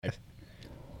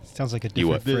Sounds like a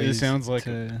different It phrase. sounds like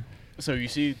to, so you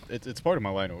see, it's part of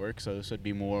my line of work. So this would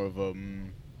be more of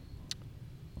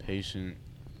patient,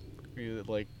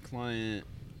 like client.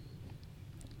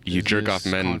 You jerk off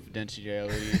business men.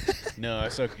 Confidentiality. No, I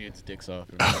suck dudes' dicks off.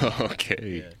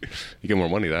 Okay. Yeah. You get more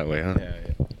money that way, huh?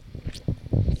 Yeah.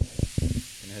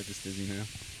 Can I head this dizzy now?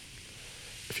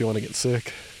 If you want to get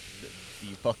sick. Do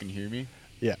you fucking hear me?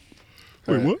 Yeah.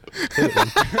 Wait, what?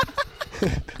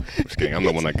 Just kidding. I'm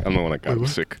the one that got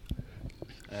sick.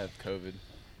 I have COVID.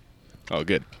 Oh,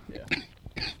 good. Yeah.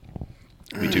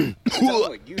 Me too. It sounds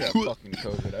like you have fucking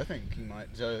COVID. I think you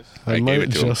might just. I I gave might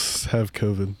it to him. just have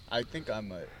COVID. I think I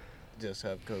might just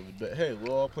have COVID. But hey,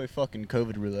 we'll all play fucking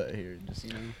COVID roulette here. Just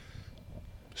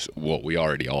So, well, we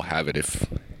already all have it. If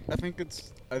I think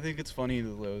it's funny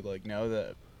though. Like now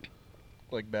that,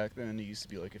 like back then, it used to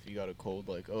be like if you got a cold,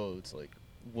 like oh, it's like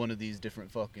one of these different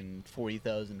fucking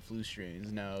 40,000 flu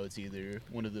strains. Now it's either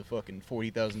one of the fucking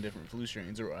 40,000 different flu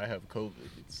strains or I have COVID.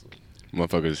 It's like,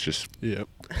 motherfuckers just Yeah.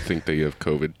 think that you have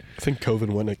COVID. I think COVID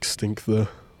went extinct, though. you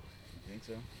think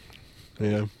so?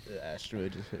 Yeah. The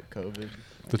asteroid just hit COVID.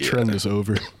 The Yeah. trend is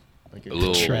over. Like A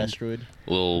little- trend asteroid. A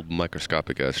little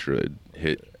microscopic asteroid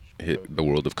hit the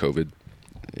world of COVID.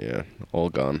 Yeah, all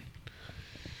gone.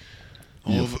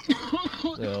 All of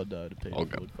They all died of All painful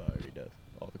gone. and fiery death.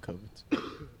 All the COVIDs.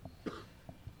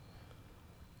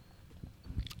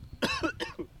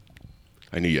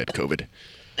 I knew you had COVID.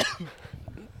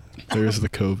 There's the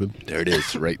COVID. There it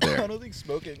is, right I there. don't think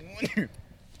smoking when you're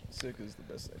sick is the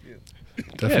best idea.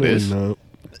 Definitely is. not.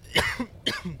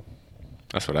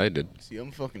 That's what I did. See,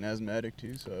 I'm fucking asthmatic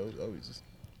too, so I always just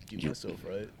keep You- myself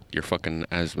right. You're fucking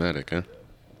asthmatic, huh?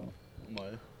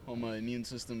 All my immune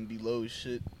system be low as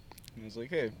shit. And I was like,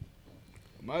 hey,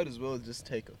 I might as well just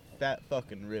take a fat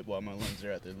fucking rip while my lungs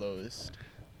are at their lowest.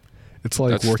 It's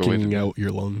like That's the way to working do it. out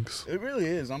your lungs. It really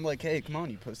is. I'm like, hey, come on,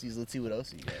 you pussies, let's see what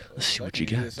else you got. Like, Let's see if I what can you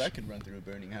do got. This, I could run through a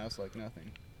burning house like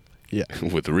nothing. Yeah.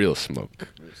 With real smoke.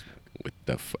 Real smoke. With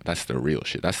that's the real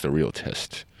shit. That's the real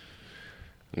test.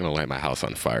 I'm gonna light my house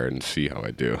on fire and see how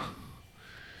I do.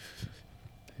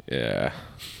 Yeah.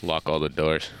 Lock all the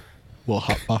doors. Well,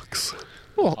 hot box.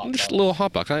 Well, Hot just box. a little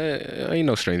hot box. I ain't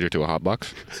no stranger to a hot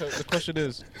box. So the question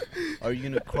is, are you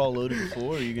gonna crawl low to the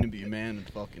floor, or are you gonna be a man and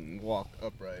fucking walk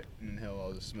upright and inhale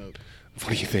all the smoke? What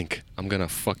do you think? I'm gonna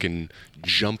fucking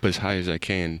jump as high as I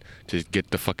can to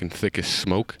get the fucking thickest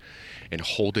smoke and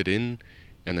hold it in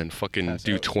and then fucking Pass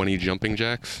do out. 20 jumping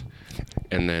jacks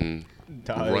and then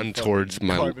Die of run fucking towards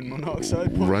my carbon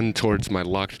monoxide. run towards my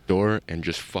locked door and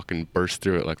just fucking burst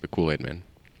through it like the Kool-Aid Man.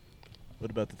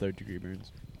 What about the third degree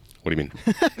burns? What do you mean?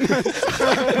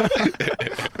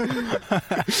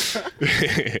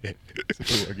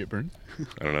 Oh, I get burned.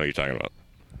 I don't know what you're talking about.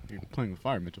 You're playing with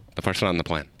fire, Mitchell. The part's not in the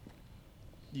plan.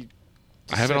 You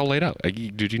I have it all laid out.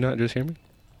 Did you not just hear me?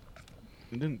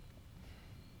 It didn't.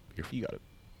 You're- You got it.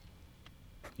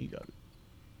 You got it.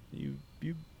 You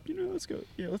know. Let's go.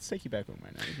 Yeah, let's take you back home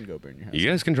right now. You can go burn your house. You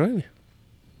guys can join me.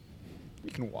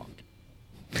 You can walk.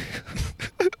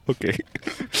 Okay.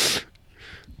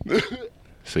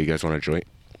 So you guys want a joint?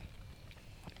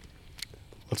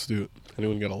 Let's do it.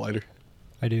 Anyone got a lighter?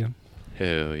 I do.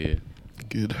 Hell yeah.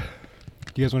 Good. Do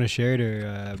you guys want to share it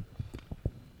or?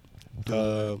 I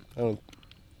don't know.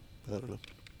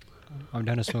 I'm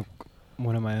down to smoke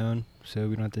one of my own, so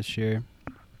we don't have to share.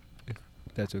 If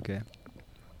that's okay.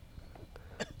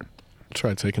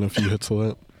 Try taking a few hits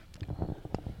of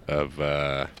that.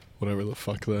 Of Whatever the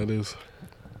fuck that is.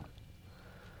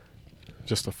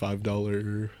 Just a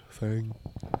 $5 thing.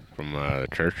 from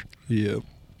church. Yeah.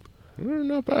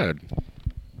 Not bad.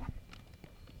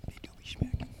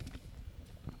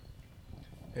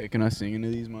 Hey, can I sing into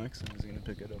these mics? I'm just gonna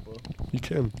pick it up well. You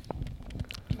can.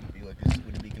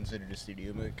 Would it be considered a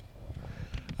studio mic?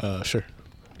 Sure.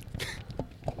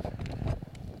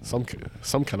 Some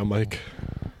kind of mic.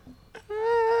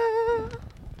 You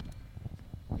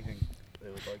think they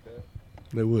would like that?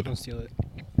 They would. Don't steal it.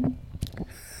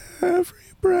 Every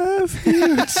breath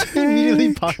you take.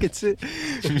 Immediately pockets it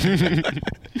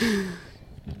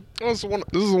This is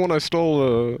the one I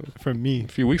stole from me. a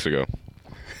few weeks ago.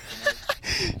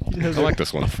 He has I like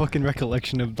this one. A fucking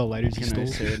recollection of the lighters he Can I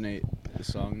stole. serenade the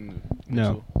song?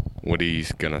 No. Mitchell? What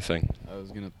he's gonna sing?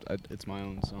 It's my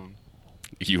own song.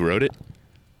 You wrote it?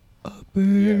 A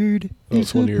bird. Oh,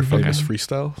 it's one of your famous Okay.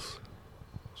 freestyles?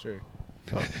 Sure.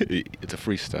 It's a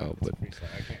freestyle, but Freestyle.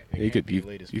 I can't- it you can't could be the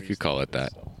latest you could call freestyle, it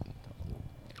that. freestyle.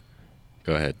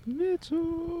 Go ahead.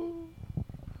 Mitchell,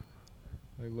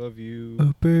 I love you.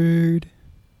 A bird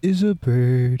is a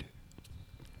bird.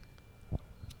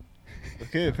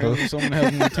 Okay, apparently someone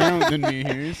has more talent than me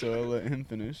here, so I'll let him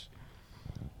finish.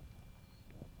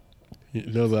 You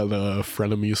know that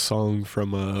Frenemies song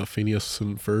from Phineas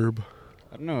and Ferb?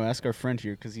 I don't know. Ask our friend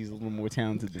here because he's a little more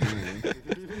talented than I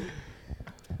am.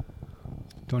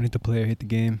 Don't hit the player, hit the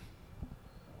game.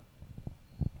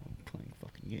 I'm playing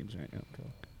fucking games right now,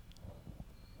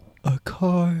 pal. A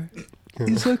car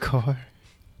is a car.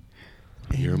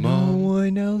 Your Ain't mom no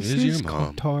one else is your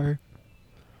mom. car.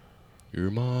 Your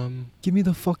mom Give me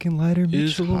the fucking lighter,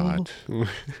 is Mitchell. hot.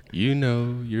 You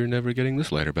know you're never getting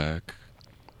this lighter back.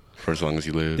 For as long as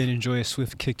you live. Then enjoy a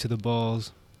swift kick to the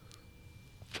balls.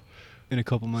 In a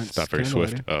couple months. It's not very Kinda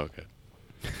swift. lighter. Oh, okay.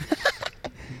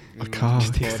 A cock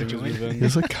Just takes the joint.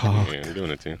 is a cock. Yeah, I'm doing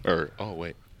it too. Or, oh,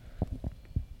 wait.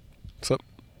 What's up?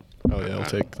 Oh, yeah, I'll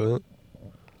take that.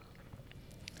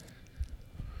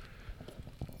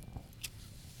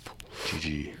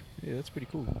 GG. Yeah, that's pretty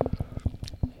cool.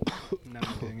 Now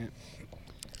I'm doing it.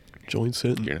 Joints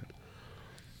hitting. You're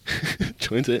not.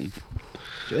 Joins in.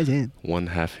 One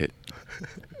half hit.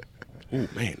 Oh,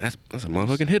 man, that's a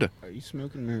motherfucking hitter. Are you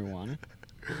smoking marijuana?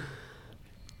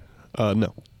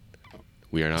 No.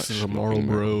 We are not This is a smoking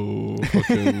Marlboro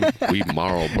fucking We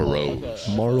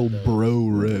Marlboros. Marlboro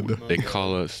red. They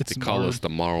call us It's the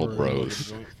Marlboros.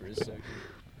 Joint for a second.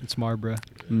 It's Marbra.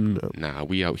 No. Nah,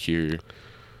 we out here.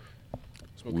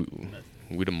 Smoking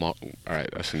We the All right,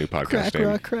 that's a new podcast Crack name.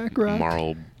 rock, crack rock.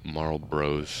 Marl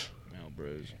Bros. Mal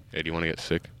bros. Hey, do you want to get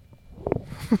sick?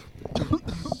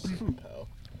 Pal.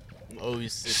 I'm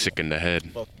always sick. Sick in the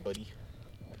head. Fuck, buddy.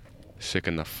 Sick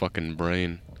in the fucking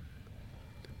brain.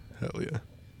 Hell yeah.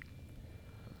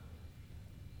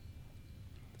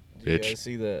 Did you Bitch. guys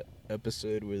see that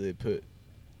episode where they put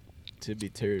Tibby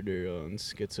Turner on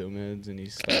schizo meds and he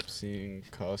stopped seeing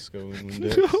Costco and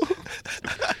Windex?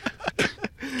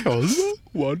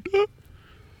 Wanda?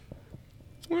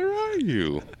 Where are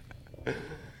you?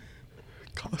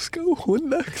 Costco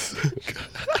Windex.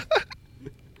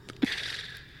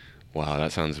 Wow,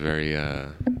 that sounds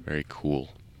very cool.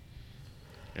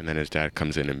 And then his dad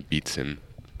comes in and beats him.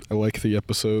 I like the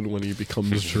episode when he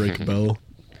becomes Drake Bell.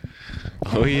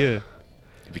 Oh yeah.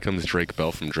 He becomes Drake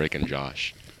Bell from Drake and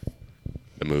Josh.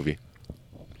 The movie.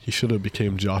 He should have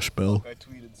became Josh Bell. I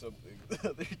tweeted something the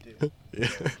other day. Yeah.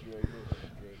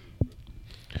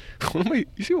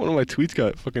 You see one of my tweets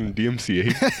got fucking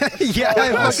DMCA? Yeah,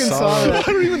 I fucking saw I that.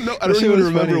 don't even know. I don't shit even was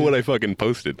remember funny. what I fucking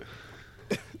posted.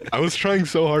 I was trying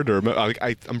so hard to remember.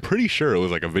 I'm pretty sure it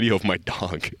was like a video of my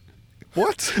dog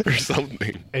What? or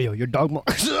something. Hey, yo, your dog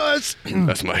marks us.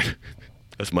 That's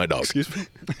my dog. Excuse me?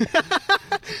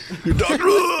 Your dog.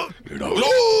 Your dog.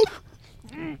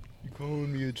 You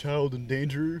calling me a child in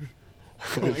danger?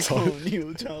 I It's all- calling you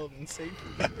a child in safety.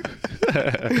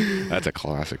 That's a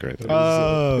classic right there.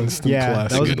 Oh, Instant yeah, classic.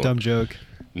 that was a Good one. dumb joke.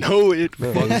 No, it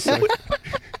No, fucking. it's like-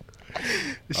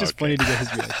 It's just Okay. funny to get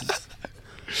his reaction.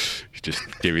 He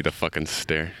just gave you the fucking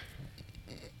stare.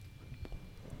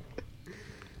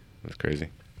 That's crazy.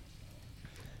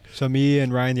 So me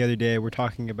and Ryan the other day were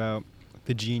talking about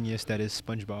the genius that is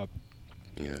SpongeBob.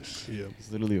 Yes. yeah.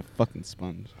 He's literally a fucking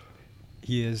sponge.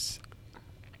 He is.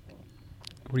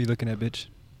 What are you looking at, bitch?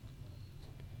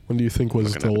 When do you think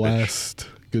was Looking the at a bitch. last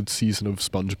good season of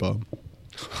SpongeBob?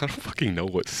 I don't fucking know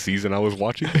what season I was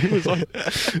watching. It was on, Yeah,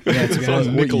 it to was be on honest,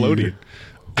 what Nickelodeon. year?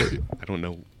 I don't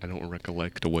know. I don't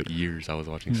recollect what years I was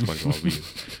watching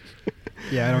SpongeBob.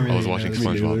 Yeah, I don't really I was watching know. Me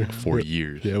SpongeBob neither. for Yeah.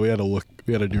 years. Yeah, we had to look.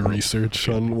 We had to do research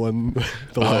on when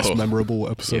the last Oh. memorable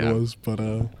episode Yeah. was, but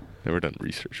Never done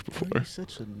research before. You're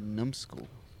such a numbskull.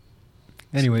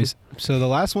 Anyways, so the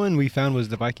last one we found was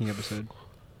the Viking episode,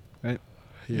 right?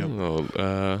 yeah,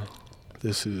 Oh,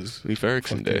 this is Leif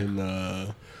Erikson Day.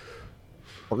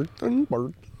 fucking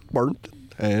Barton,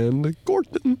 and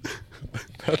Gordon.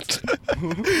 That's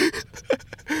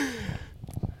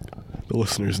the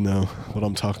listeners know what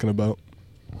I'm talking about.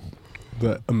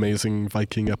 That amazing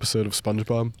Viking episode of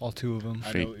SpongeBob. All two of them.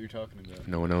 I Fate. know what you're talking about. If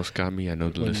no one else got me, I know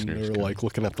the When listeners. they're got like me.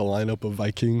 looking at the lineup of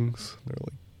Vikings. They're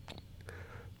like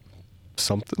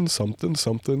something, something,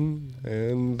 something,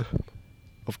 and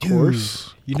of Dude,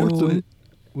 course, You know Gordon.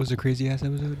 what was a crazy ass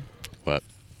episode? What?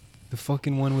 The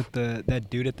fucking one with that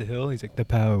dude at the hill. He's like, the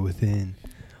power within.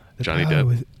 The Johnny power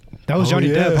Depp. That was Oh, Johnny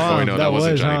yeah. Depp, huh? Oh, wait, no, that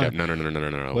wasn't was, Johnny huh?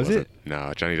 Depp. No. Was wasn't. it?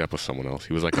 No, Johnny Depp was someone else.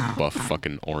 He was like a buff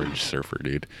fucking orange surfer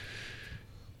dude.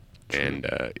 And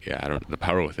yeah, the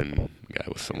power within guy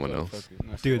was someone else.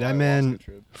 Dude, that man-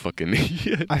 Fucking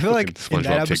yeah. I feel like in SpongeBob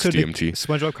that takes episode, DMT.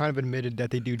 SpongeBob kind of admitted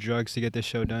that they do drugs to get this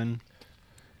show done.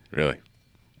 Really?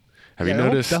 Have Yeah, you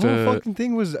noticed? The whole fucking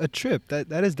thing was a trip.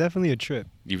 That is definitely a trip.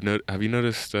 Have you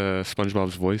noticed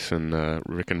SpongeBob's voice in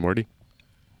Rick and Morty?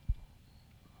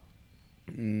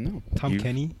 No. Tom You-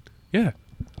 Kenny. Yeah.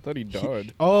 I thought he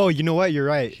died. Oh, you know what? You're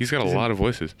right. He's got a lot of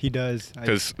voices. He does.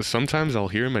 Because sometimes I'll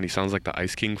hear him and he sounds like the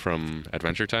Ice King from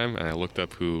Adventure Time, and I looked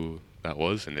up who that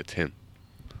was, and it's him.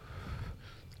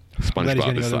 I'm glad he's SpongeBob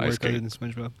getting is the other Ice work other King. than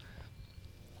SpongeBob.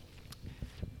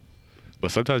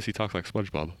 But sometimes he talks like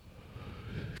SpongeBob.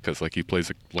 Because, like, he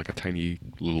plays like a tiny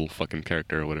little fucking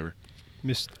character or whatever.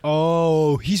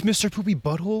 Oh, he's Mr. Poopy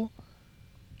Butthole?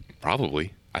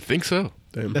 Probably. I think so.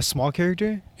 Damn. That small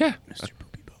character? Yeah. Mr.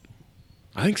 Poopy Bubble.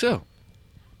 I think so.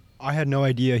 I had no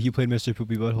idea he played Mr.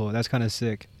 Poopy Butthole. That's kind of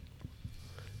sick.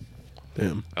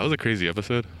 Damn. That was a crazy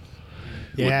episode.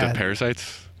 Yeah. With the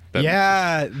parasites.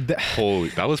 Yeah. Holy,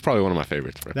 that was probably one of my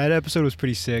favorites, bro. That episode was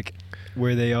pretty sick.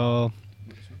 Where they all...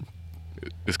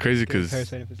 It's crazy because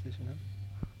Parasite infestation, huh?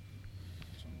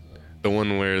 the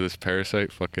one where this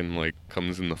parasite fucking, like,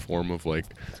 comes in the form of, like,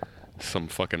 some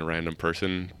fucking random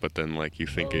person, but then, like, you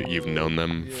think you've known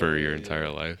them for your entire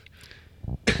life.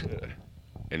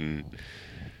 And,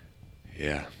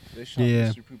 yeah. They shot Yeah.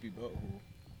 Mr. Poopy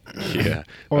Butthole. Yeah. That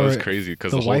Or was crazy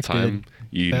because the the whole wife time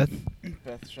you... Beth?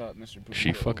 Beth shot Mr. Poopy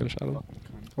She Butthole. fucking shot him? Fucking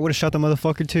cunt. I would have shot the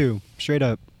motherfucker too. Straight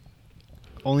up.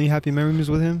 Only happy memories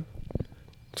with him?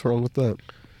 What's wrong with that?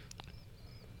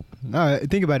 No,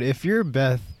 think about it. If you're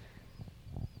Beth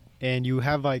and you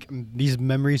have like these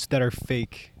memories that are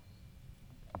fake,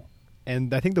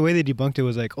 and I think the way they debunked it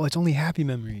was like, oh, it's only happy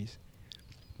memories.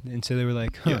 And so they were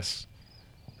like, huh, Yes.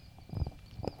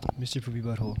 Mr. Poopy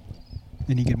Butthole.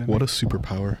 Any good memory? What a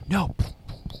superpower. No.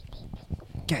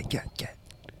 Get.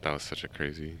 That was such a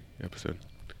crazy episode.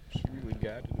 She really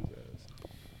guided his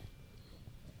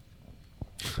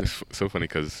ass. It's so funny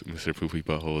because Mr. Poopy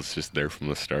Butthole is just there from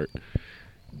the start.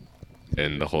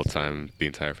 And the whole time, the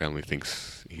entire family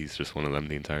thinks he's just one of them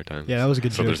the entire time. Yeah, that was a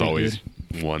good So joke there's they always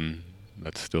one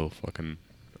that's still fucking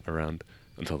around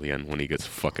until the end when he gets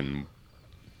fucking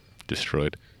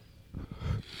destroyed.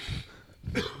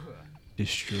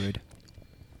 Destroyed.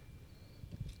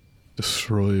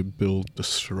 Destroy, build,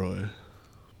 destroy.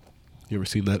 You ever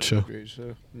seen that show? Great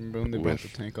show. Remember when they brought the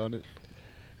With- tank on it?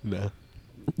 Nah.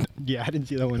 Yeah, I didn't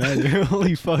see that one either.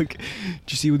 Holy fuck. Did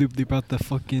you see when they brought the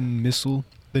fucking missile?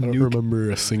 The I don't nuke?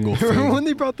 remember a single Remember when thing.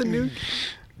 they brought the nuke?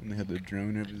 And they had the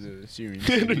drone over the Syrian.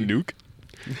 They had a city. nuke?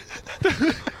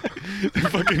 They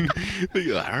fucking...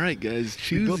 All right, guys,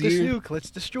 We built this nuke. Let's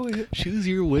destroy it. choose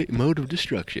your mode of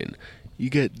destruction. You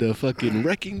got the fucking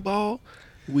wrecking ball.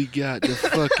 We got the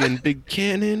fucking big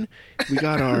cannon. We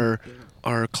got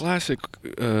our classic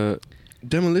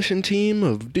demolition team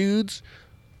of dudes.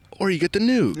 Or you get the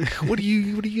nuke. What do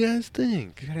you guys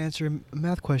think? You gotta answer a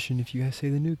math question if you guys say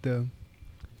the nuke, though.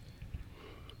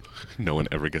 No one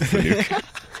ever gets the nuke.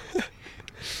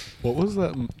 What was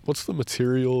that? What's the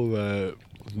material that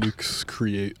nukes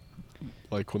create?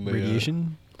 Like when they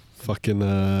Radiation?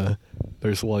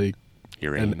 there's like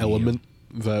Uranium. an element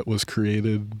that was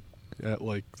created at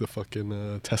like the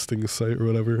fucking testing site or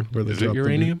whatever where they Is it dropped the nuke.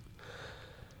 uranium?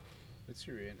 It's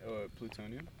uranium. Oh,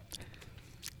 plutonium.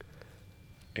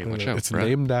 Hey, watch out, It's bro.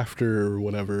 named after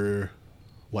whatever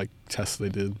like test they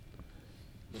did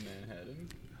The Manhattan.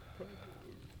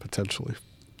 potentially.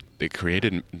 They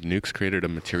created nukes. Created a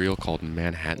material called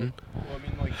Manhattan. Well, I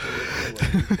mean,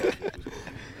 like.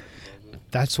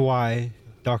 That's why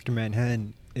Dr.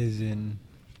 Manhattan is in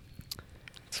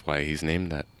That's why he's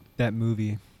named that. that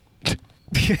movie.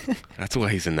 That's why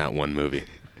he's in that one movie.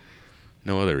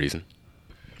 No other reason.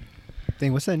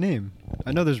 Dang, what's that name?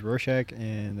 I know there's Rorschach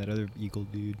and that other eagle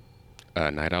dude.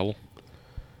 Night Owl,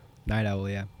 Night Owl,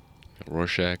 yeah.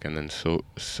 Rorschach, and then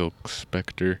Silk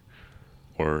Spectre,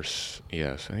 or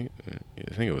yes, I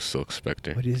think it was Silk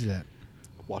Spectre. What is that?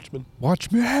 Watchmen.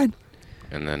 Watchmen!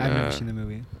 And then I've never seen the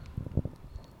movie.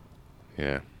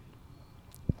 yeah,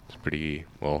 it's pretty.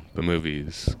 Well, the movie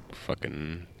is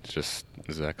fucking just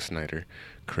Zack Snyder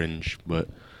cringe, but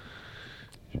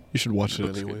You should watch it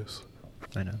Looks good. anyways.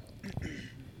 I know. you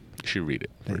should read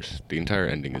it Thanks. first. The entire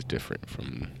ending is different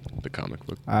from the comic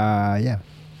book. Yeah.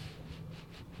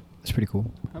 It's pretty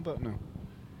cool. How about no?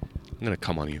 I'm gonna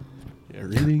come on you. Yeah,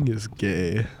 reading is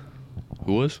gay.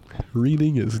 Who was?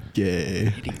 Reading is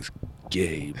gay. Reading's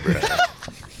gay, bruh.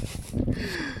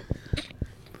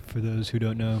 For those who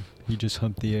don't know, he just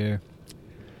humped the air.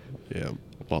 Yeah.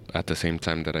 Well, at the same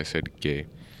time that I said gay.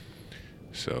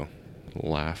 So,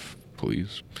 laugh,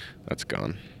 please. That's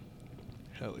gone.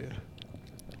 Hell yeah.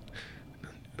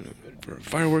 For a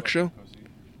fireworks show?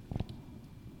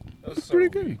 That was so Pretty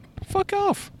good. weak. Fuck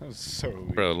off. That was so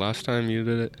weak. Bro, last time you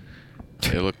did it,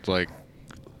 it looked like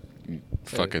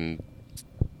fucking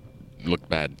looked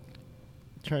bad.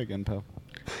 Try again, pal.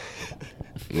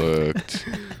 Looked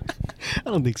I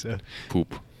don't think so.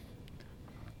 poop.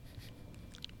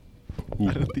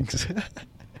 I don't think so.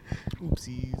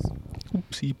 Oopsies.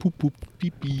 Oopsie, poop, poop, pee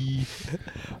pee.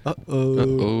 Uh-oh,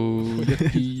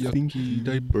 yucky, yucky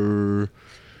diaper.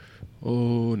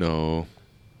 Oh, no.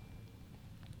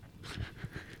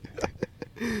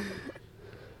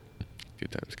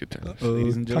 Good times, good times.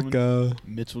 Ladies and gentlemen, caca.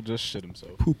 Mitchell just shit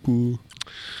himself. Poo poo.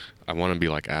 I want to be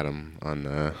like Adam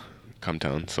on Come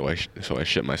Town, so I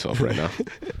shit myself right now.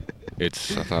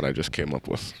 It's a thought I just came up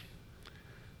with.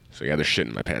 So yeah, there's shit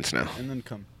in my pants now. And then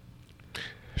come.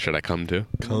 Should I come too?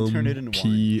 And then turn it into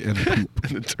pee, and poop.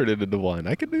 And then turn it into wine.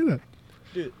 I can do that.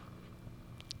 Do it.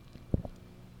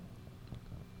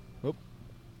 Oh.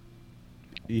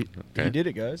 He Okay. did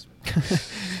it, guys.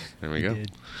 There we He go.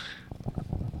 did.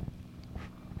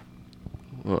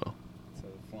 Whoa. It's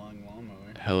a flying lawnmower.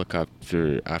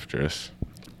 Helicopter after us.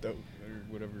 Or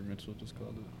whatever Mitchell just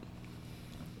called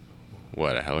it.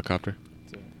 What, a helicopter?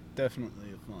 It's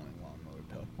definitely a flying lawnmower,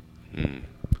 pal. Hmm.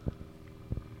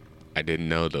 I didn't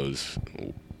know those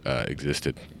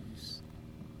existed.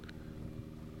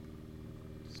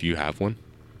 Do you have one?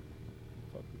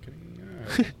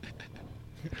 Fucking kidding.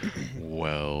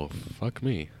 Well, fuck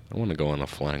me. I want to go on a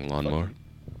flying lawnmower. you.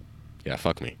 Yeah,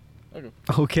 fuck me. Okay.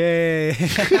 Okay.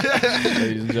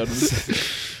 Ladies and gentlemen.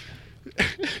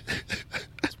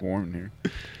 It's warm in here.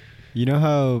 You know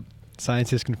how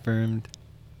scientists confirmed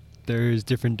there's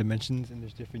different dimensions and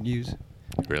there's different views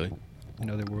Really? in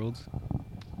other worlds?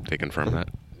 They confirm that?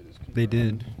 They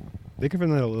did. They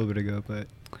confirmed that a little bit ago, but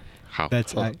How?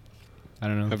 that's I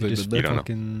don't know. Have They they just did that? You don't know.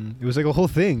 fucking. It was like a whole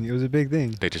thing. It was a big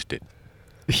thing. They just did.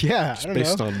 Yeah, It's I don't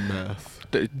based know. on math.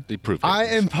 They proved it. I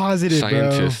am positive,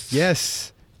 Scientists. bro.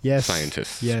 Yes. Yes.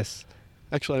 Scientists. Yes.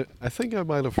 Actually, I think I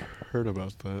might have heard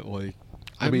about that. Like,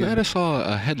 I might have saw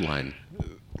a headline.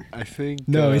 I think.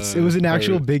 No, it was an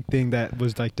actual or- big thing that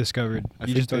was like discovered. I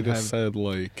You think just they don't just have. said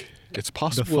like it's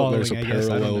possible that there's a following, I guess,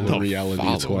 I don't parallel know. reality The to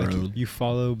our following. own. You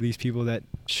follow these people that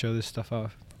show this stuff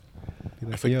off. Be I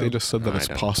like, think "Yo." they just said that No, it's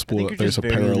I don't. possible I think that you're there's a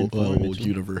just very parallel uninformed, Mitchell.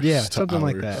 universe. Yeah, to something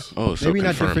like ours. that. Oh, so Maybe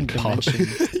not confirmed. different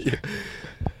dimension. Yeah.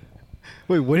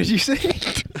 Wait, what did you say?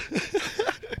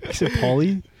 You said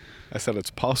Polly? I said it's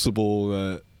possible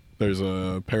that there's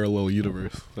a parallel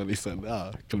universe. And he said,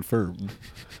 confirmed.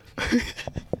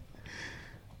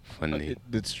 Funny.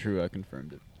 It's true. I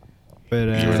confirmed it. But You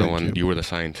were the Thank one. you. You were the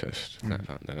scientist that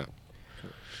found that out.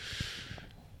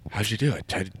 How'd you do it?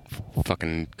 Ted?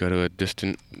 Fucking go to a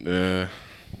distant So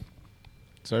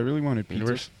I really wanted pizza.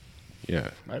 universe?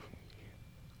 Yeah.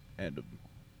 And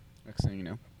next thing you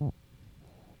know,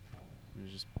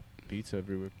 there's just pizza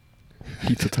everywhere.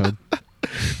 Pizza time.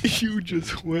 You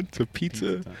just went to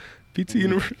pizza time.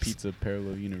 universe. Pizza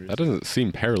parallel universe. That doesn't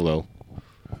seem parallel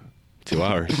to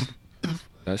ours.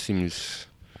 That seems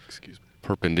Excuse me.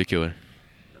 perpendicular.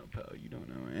 No, pal, you don't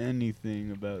know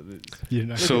anything about this. You're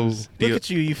not So gonna- Look at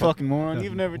you, you fucking moron. No.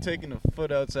 You've never taken a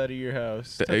foot outside of your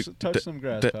house. The Touch, egg- touch some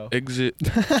grass, the pal. exit.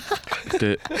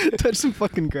 the touch some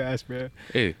fucking grass, bro.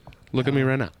 hey, look at me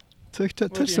right now. Touch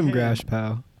your some hand. grass,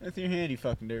 pal. With your hand, you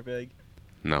fucking dirtbag.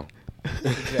 No.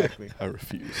 Exactly. I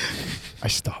refuse. I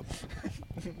stop.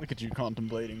 Look at you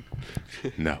contemplating.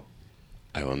 No.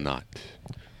 I will not.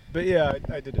 But yeah,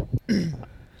 I did it.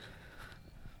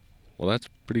 Well, that's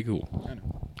pretty cool. I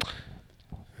know.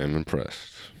 I'm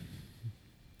impressed.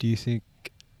 Do you think?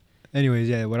 Anyways,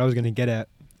 yeah. What I was gonna get at.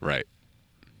 Right.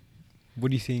 What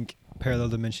do you think Parallel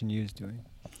Dimension U is doing?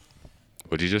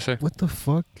 What'd you just say? What the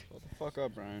fuck? Shut the fuck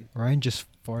up, Brian. Ryan just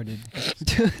farted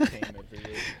Came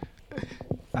everywhere.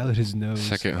 out his nose.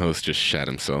 Second host just shat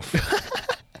himself.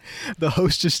 The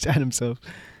host just sat himself.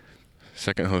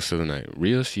 Second host of the night.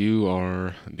 Rios, you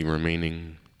are the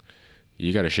remaining.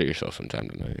 You gotta shit yourself sometime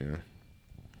tonight, yeah.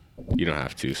 You don't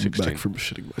have to, I'm 16. back from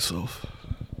shitting myself.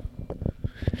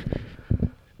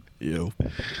 Yo.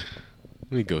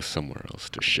 Let me go somewhere else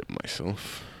to shit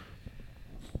myself.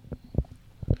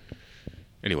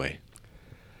 Anyway.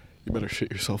 You better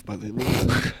shit yourself by the end of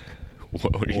the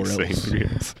What were you Or saying, else.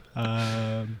 Rios?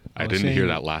 I I was didn't hear saying,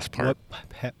 that last part.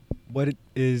 What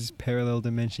is Parallel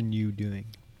Dimension U doing?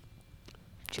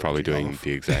 Probably Jerking doing off.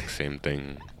 the exact same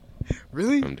thing.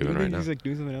 Really? I'm doing You right think now. He's like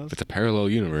doing something else. If it's a parallel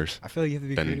universe, I feel like you have to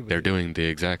be then creative. they're with it. doing the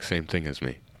exact same thing as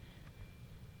me.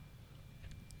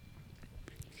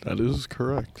 That is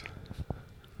correct.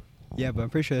 Yeah, but I'm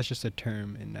pretty sure that's just a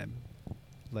term, and I'm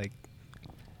like,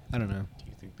 I don't know. Do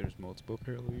you think there's multiple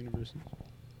parallel universes?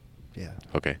 Yeah.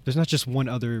 Okay. There's not just one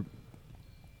other.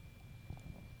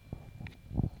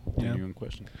 You know, Genuine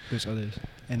question. there's others,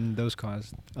 and those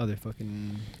cause other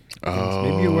fucking. things.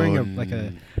 Maybe you're wearing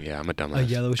Yeah, I'm a dumbass.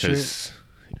 yellow shirt. 'Cause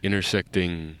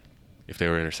intersecting, if they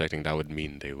were intersecting, that would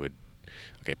mean they would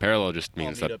Okay, parallel just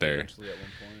means I'll meet that up they're. eventually at one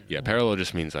point. Yeah, parallel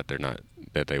just means that they're not.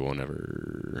 That they will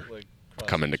never Like,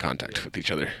 come into cross each other, contact yeah. with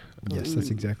each other. Yes, that's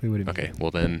exactly what it means. Okay,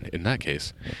 well then, in that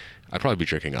case, I'd probably be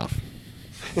jerking off.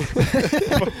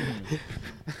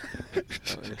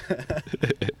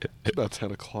 It's about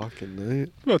 10 o'clock at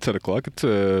night. About 10 o'clock. It's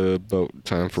about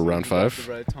time for round About 5.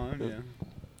 The right time,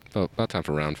 yeah. About time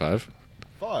for round 5.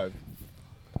 5.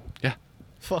 Yeah.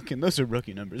 Fucking, those are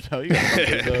rookie numbers, pal. You gotta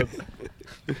bump those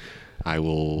up. I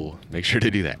will make sure to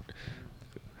do that.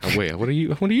 Wait, what are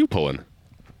you pulling?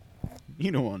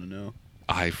 You don't want to know.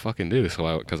 I fucking do,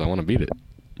 because I want to beat it.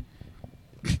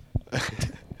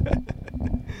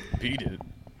 Beat it.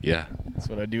 Yeah. That's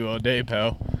what I do all day,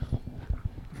 pal.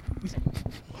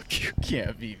 Fuck you.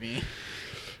 Can't beat me.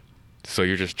 So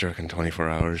you're just jerking 24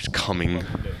 hours, coming,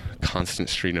 Fucking day. constant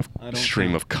stream of I don't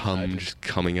stream count. of cum I just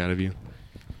coming out of you.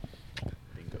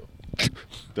 Bingo.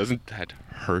 Doesn't that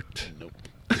hurt? Nope.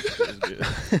 Feels good.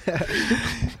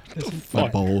 My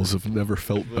balls have never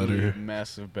felt Literally a better.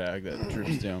 massive bag that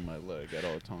drips down my leg at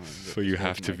all times. So you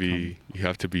have to be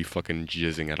fucking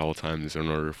jizzing at all times in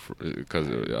order, because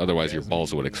otherwise your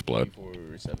balls would explode.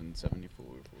 24, 7, 74,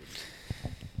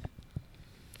 40.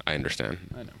 I understand.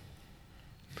 I know.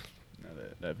 Now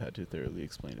that I've had to thoroughly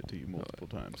explain it to you multiple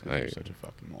times because Hey. you're such a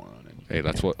fucking moron. And you Hey, couldn't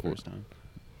that's get it what- the first time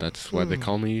That's why they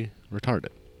call me retarded.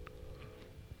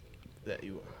 that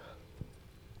you are.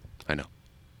 I know.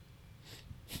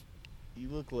 You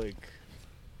look like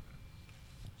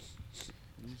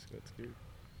you just got scared.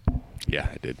 Yeah,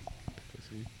 I did.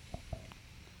 Pussy.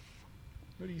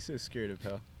 What are you so scared of,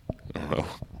 pal? I don't know.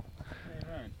 Hey,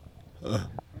 Ryan. Let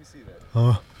me see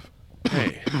that.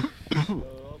 Hey,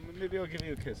 Maybe I'll give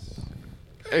you a kiss.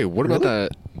 hey, what about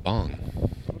that bong?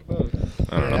 What about it?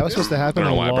 I don't know. That was supposed to happen I a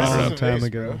don't know why I brought it long up. time Vase,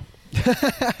 ago.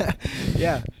 bro.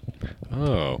 Yeah.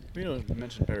 Oh, We don't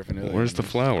mention paraphernalia. where's the in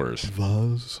this. flowers?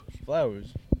 Vase.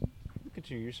 Flowers. Look at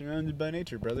you. You're surrounded by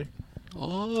nature, brother.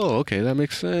 Oh, okay, that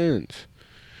makes sense.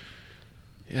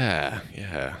 Yeah.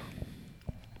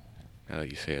 Now that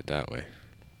you say it that way.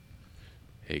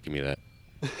 Hey, give me that.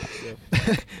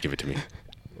 Give it to me.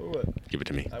 Or what? Give it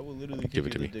to me. I will literally Give give it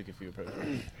you to the me. dick if you approach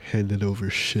me. Hand it over,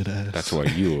 shit ass. That's why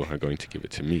you are going to give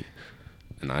it to me.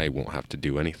 And I won't have to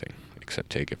do anything except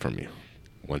take it from you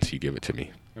once you give it to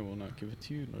me. I will not give it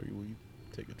to you, nor will you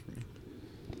take it from me.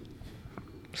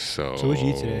 So what'd you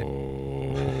eat today?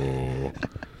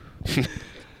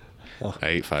 I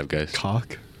ate Five Guys.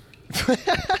 Cock.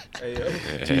 Hey, yo.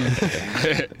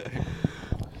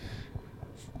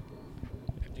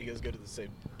 Do you guys go to the same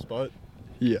spot?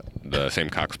 Yeah. The same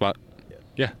cock spot?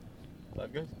 Yeah.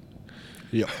 5 Guys?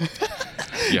 Yeah.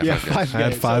 Yeah, Five I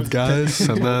had Guys. 5 guys,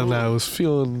 and then I was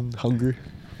feeling hungry.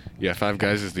 Yeah, Five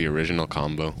Guys is the original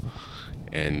combo.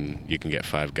 And you can get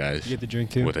 5 Guys You get the drink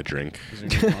too. with a drink. Is there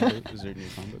new combos? Is there new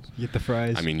combos? You get the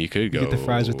fries. I mean, you could You go. get the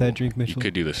fries with that drink, You Mitchell?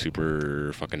 could do the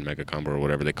super fucking mega combo or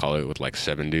whatever they call it with like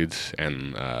 7 dudes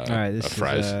and All right, this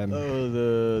fries. is.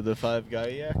 Oh, the 5 Guy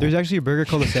yak? There's actually a burger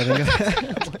called the Seven Guy.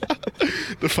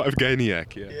 The 5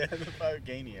 Guy-niac, Yeah, the 5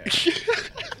 Ganiac.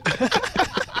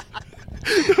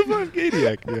 The 5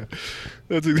 Ganiac, yeah.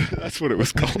 That's what it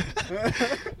was called.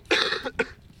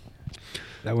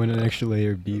 That went an extra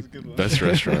layer of That was beef. a good one. Best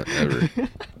restaurant ever.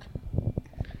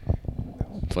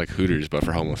 It's like Hooters, but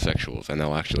for homosexuals, and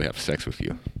they'll actually have sex with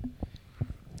you.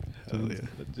 Hell yeah.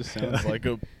 That just sounds like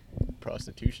a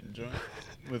prostitution joint.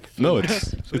 With No, food.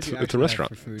 it's So what it's do you it's a actually have restaurant.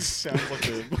 for food? Sounds like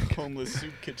a homeless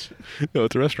soup kitchen. No,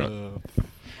 it's a restaurant.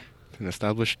 An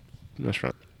established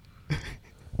restaurant.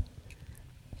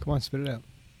 Come on, spit it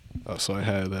out. So I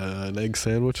had an egg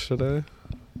sandwich today.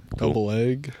 Double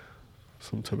egg.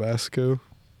 Some Tabasco.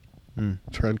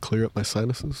 Try and clear up my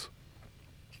sinuses.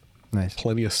 Nice.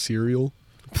 Plenty of cereal.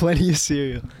 Plenty of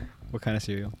cereal. What kind of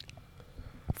cereal?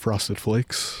 Frosted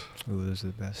Flakes. Oh, those are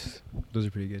the best. Those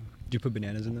are pretty good. Do you put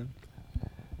bananas in them?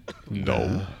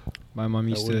 No. My mom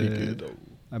That used would be to. good,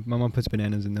 though. My mom puts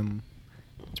bananas in them.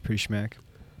 It's pretty schmack.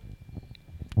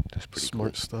 That's pretty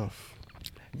Smart cool. stuff.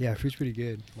 Yeah, fruit's pretty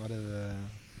good. A lot of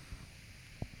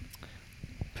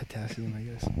potassium, I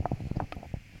guess.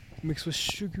 Mixed with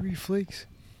sugary flakes.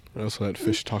 I also had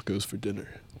fish tacos for dinner.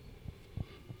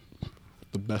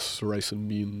 The best rice and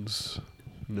beans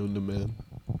known to man.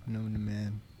 Known to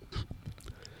man.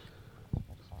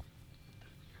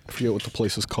 I forget what the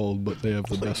place is called, but they have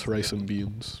the best rice and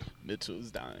beans.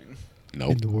 Mitchell's dying.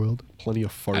 Nope. In the world. Plenty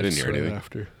of farts didn't hear right anything.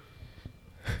 after.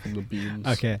 From the beans.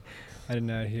 Okay. I did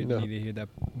not No. need to hear that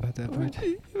about that part.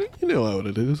 You know how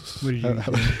it is. What did you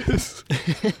How do? it is.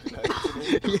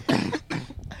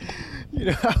 You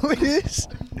know how it is.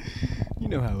 You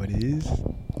know how it is.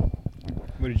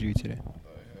 What did you eat today?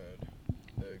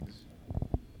 I had eggs,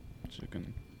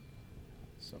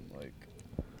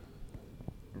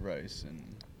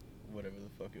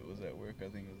 fuck it was at work. I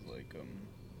think it was like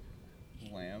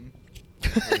lamb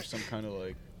or some kind of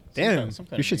like. Damn, some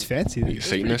kind your of shit's meat. fancy. You Then. It was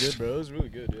pretty Satanist? good, bro. It was really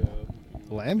good. Yeah.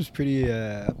 Lamb's pretty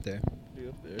up there. Pretty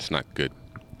up there. It's not good.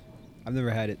 I've never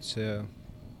had it, so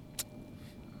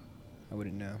I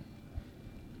wouldn't know.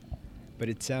 But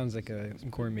it sounds like a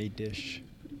gourmet dish.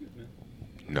 Pretty good, man.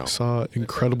 No. I saw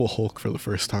Incredible Hulk for the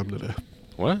first time today.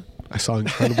 What? I saw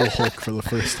Incredible Hulk for the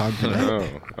first time today.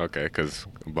 Oh, okay. Because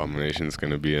Abomination's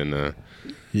gonna be in.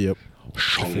 Yep. I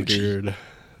Shang-Chi. figured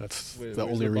that's Wait, the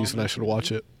where's only the reason I should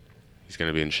watch it. He's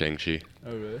gonna be in Shang-Chi.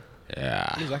 Oh really?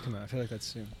 Yeah. When does that come out? I feel like that's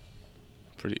soon.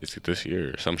 Pretty. Is it this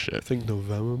year or some I shit? think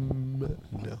November.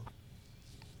 No.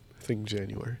 I think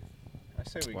January. I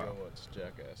say we Wow. go watch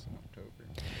Jackass in October.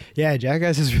 Yeah,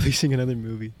 Jackass is releasing another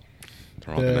movie.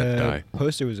 They're all gonna die.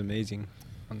 Poster was amazing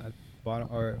on that bottom,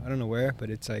 or I don't know where, but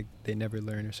it's like they never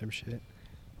learn or some shit.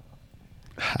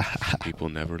 People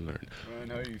never learn. Ryan,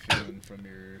 how are you feeling from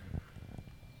your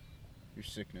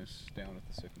sickness? Down with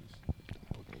the sickness.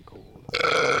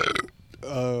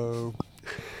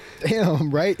 Damn,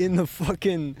 right in the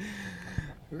fucking,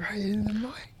 right in the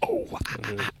mic. Oh wow.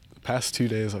 The past 2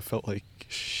 days I felt like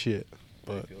shit, How do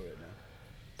you but feel right now?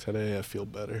 today I feel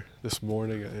better. This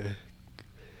morning I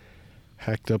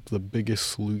hacked up the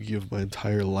biggest loogie of my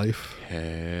entire life,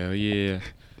 Hell yeah.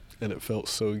 and it felt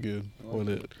so good I like when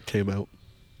it. it came out.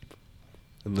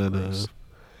 And then, Nice.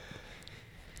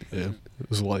 yeah, it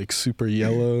was like super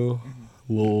yellow,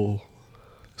 little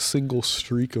single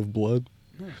streak of blood.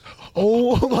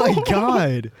 Oh my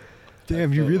god. I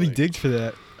Damn, you felt really like- digged for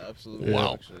that. Absolutely.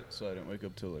 Wow. Actually, so I didn't wake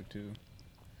up till like 2.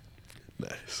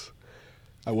 Nice.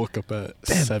 I woke up at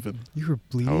Damn. 7. You were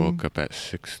bleeding. I woke up at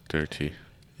 6:30.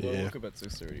 Well, I Yeah. woke up at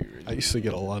 6:30. I used to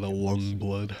get a lot of lung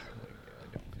blood. I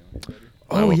don't feel any better.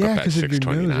 I Oh woke yeah, up at because of your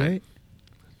nose, 6:29. right?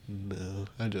 No,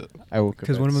 I just. I woke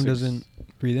Because one of them doesn't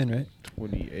breathe in, right?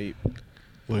 28.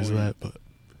 What is that? But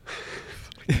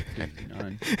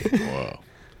 59. Whoa.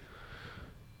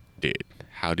 Dude,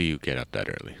 how do you get up that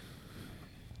early?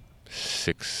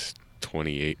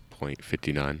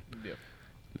 6:28.59. Yep.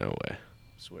 No way.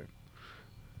 Swear.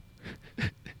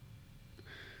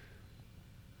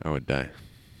 I would die.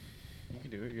 You can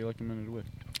do it. You're like a minute away.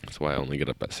 That's why I only get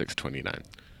up at 6:29.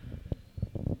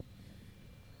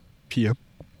 PM.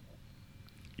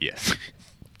 Yes.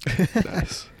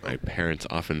 Nice. My parents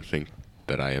often think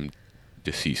that I am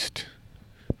deceased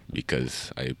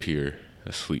because I appear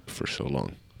asleep for so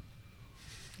long.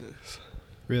 Nice.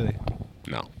 Really?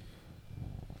 No.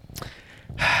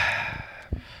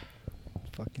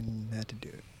 Fucking had to do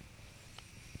it.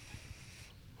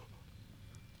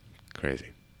 Crazy.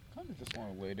 Kind of just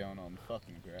want to lay down on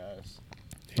fucking grass.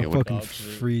 Yeah, I'm what, fucking dog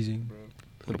shit, freezing. Bro. what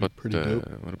That'd be about pretty dope.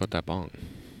 what about that bong?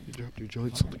 You dropped your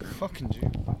joints on the ground. Fucking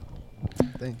Jew.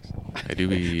 Thanks. I do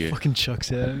be. Fucking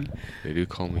chucks it at me. They do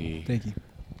call me. Thank you.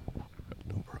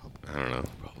 No problem. I don't know.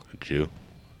 A Jew.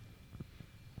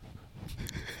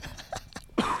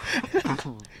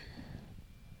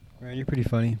 Ryan, you're pretty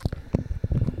funny.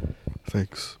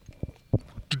 Thanks.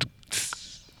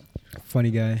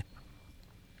 Funny guy.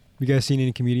 You guys seen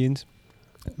any comedians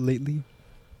lately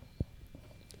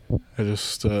I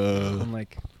just on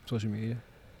like social media?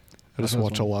 I just That's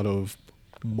watch a one. lot of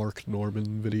Mark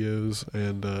Norman videos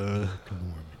and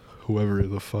whoever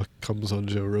the fuck comes on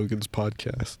Joe Rogan's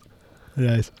podcast.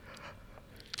 Nice.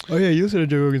 Oh yeah, you listen to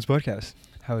Joe Rogan's podcast.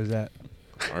 How is that?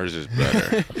 Ours is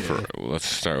better. Let's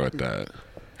start with that.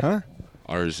 Huh?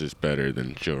 Ours is better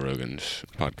than Joe Rogan's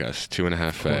podcast.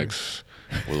 2.5 Facts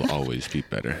will always be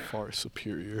better. Far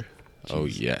superior. Oh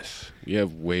Jeez. yes, you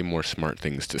have way more smart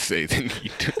things to say than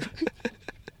you do.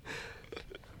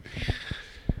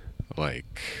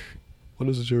 Like, What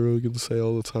does Joe Rogan say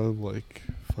all the time? Like,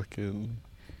 fucking.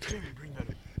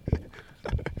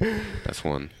 that's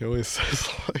one. He always says,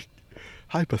 like,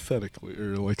 hypothetically,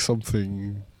 or like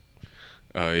something.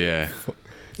 Oh yeah.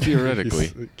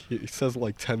 Theoretically. He says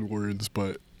like 10 words,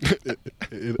 but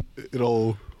it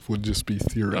all would just be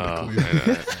theoretically. I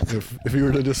know. If you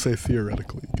were to just say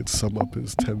theoretically, you could sum up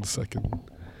his 10-second.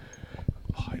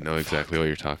 Oh, I know exactly what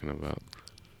you're talking about.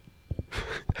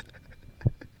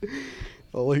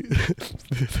 Oh, like,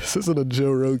 this isn't a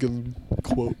Joe Rogan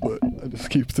quote, but I just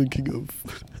keep thinking of.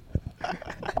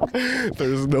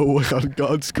 There's no way on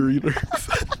God's green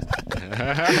earth.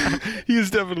 He's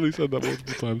definitely said that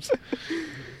multiple times.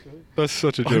 That's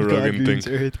such a On Joe God Rogan Green's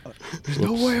thing. Earth. There's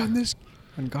no Whoops. way on this.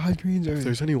 On God Green's If Earth.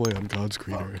 there's any way on God's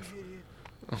green earth,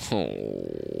 Oh,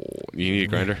 you need a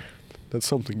grinder? that's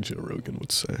something Joe Rogan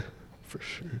would say, for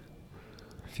sure.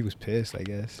 If he was pissed, I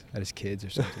guess, at his kids or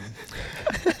something.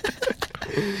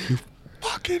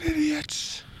 Fucking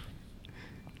idiots.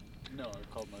 No,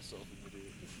 I called myself an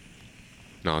idiot.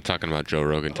 No, I'm talking about Joe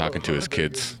Rogan talking to his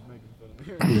kids.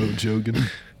 Bro Jogan.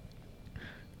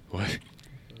 What?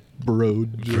 Bro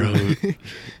Bro.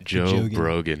 Joe Jogan.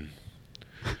 Brogan.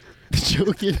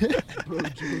 Joking.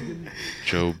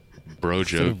 Joe Bro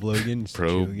Instead Joe. of Logan, it's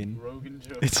Pro- Jogan. Rogan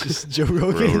joke. It's just Joe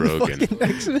Rogan. Bro in the Rogan. fucking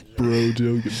accent. Bro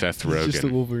Jogan. Seth He's just a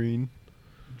Rogan. Wolverine.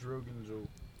 Drogan joke.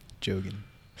 Jogan. They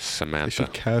Samantha.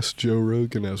 should cast Joe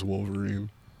Rogan as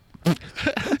Wolverine.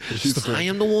 He's I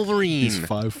am the Wolverine. He's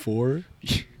 5'4".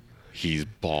 He's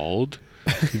bald.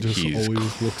 He just He's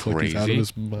always looks like he's out crazy. of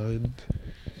his mind.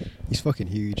 He's fucking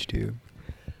huge too.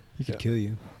 He could Yeah. kill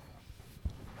you.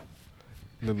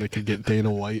 And then they could get Dana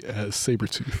White as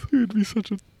Sabretooth. It would be such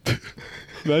a...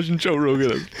 Imagine Joe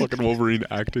Rogan as fucking Wolverine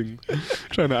acting.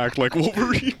 Trying to act like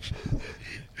Wolverine.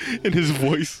 In his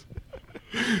voice.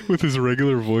 With his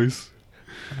regular voice.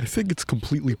 I think it's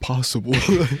completely possible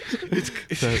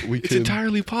that we It's can...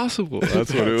 entirely possible.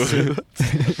 That's what it was.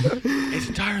 It's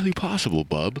entirely possible,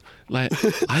 bub. Like,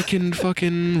 I can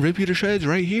fucking rip you to shreds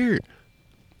right here.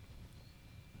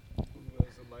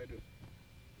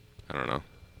 I don't know.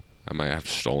 I might have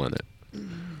stolen it.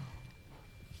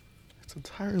 It's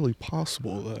entirely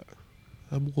possible that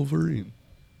I'm Wolverine.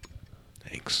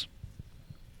 Thanks.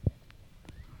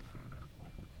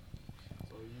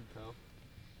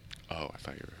 Oh, I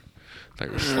thought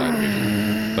you were sliding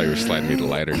me. Thought you were sliding me the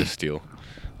lighter to steal.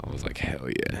 I was like, hell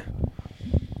yeah.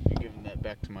 I'm giving that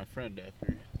back to my friend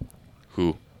after.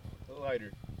 Who? The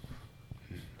lighter.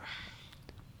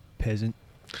 Peasant.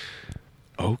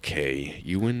 Okay,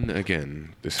 you win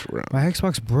again this round. My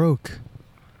Xbox broke.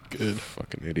 Good.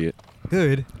 Fucking idiot.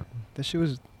 Good. That shit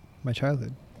was my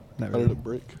childhood. Not How did really. it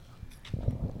break?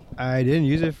 I didn't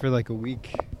use it for like a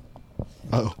week.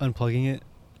 Oh. Unplugging it.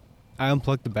 I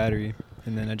unplugged the battery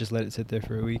and then I just let it sit there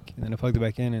for a week and then I plugged it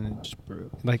back in and it just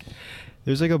broke. Like,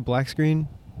 there's like a black screen.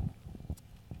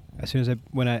 As soon as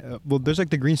well, there's like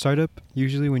the green startup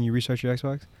usually when you restart your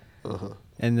Xbox, Uh-huh.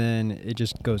 and then it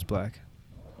just goes black.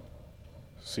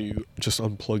 So you just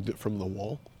unplugged it from the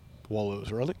wall while it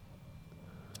was running?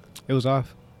 It was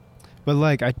off, but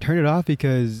like I turned it off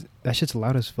because that shit's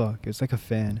loud as fuck. It's like a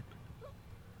fan.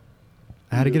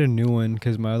 I had to get a new one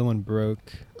because my other one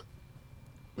broke.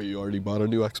 Wait, you already bought a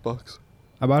new Xbox?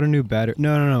 I bought a new battery.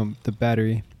 No, the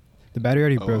battery. The battery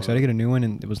already broke, so I had to get a new one,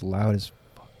 and it was loud as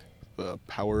fuck. The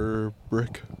power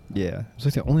brick? Yeah, it was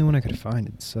like the only one I could find.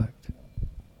 It sucked.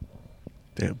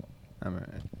 Damn. I'm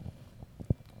alright.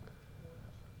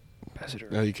 Pass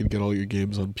it Now around. you can get all your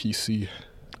games on PC.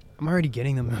 I'm already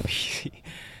getting them on PC.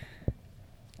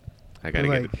 I gotta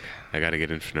Like-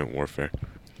 get Infinite Warfare.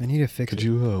 I need to fix Could it.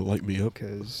 you light me up?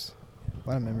 Because a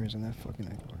lot of memories on that fucking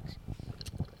Xbox.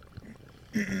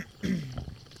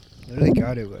 I really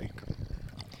got it, like...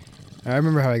 I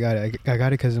remember how I got it. I got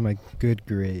it because of my good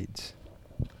grades.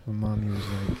 My mommy was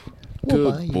like...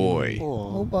 Good boy.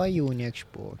 We'll buy you an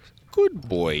Xbox. Good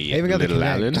boy, I even got the little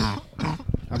Alan.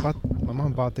 Kinect. My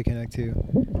mom bought the Kinect too.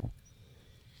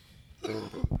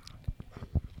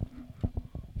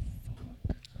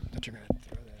 Thought you were gonna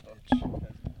throw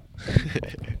that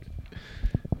bitch.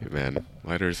 Hey, man,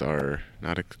 lighters are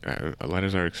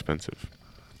lighters are expensive.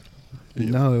 Yeah.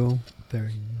 No,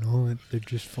 they're not. They're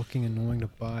just fucking annoying to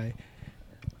buy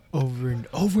over and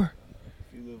over.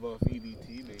 If you live off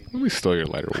EBT, baby. Let me stole your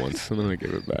lighter once, and then I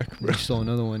gave it back, bro. You stole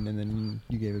another one, and then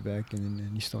you gave it back, and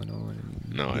then you stole another one.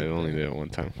 And No, I only did it one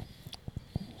time.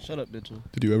 Shut up, Mitchell.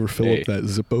 Did you ever fill Hey. up that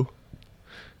Zippo?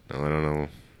 No, I don't know.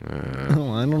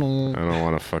 Oh, I don't know. I don't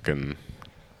want to fucking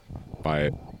buy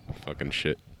it. Fucking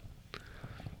shit.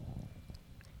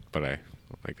 But I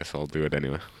guess I'll do it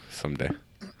anyway someday.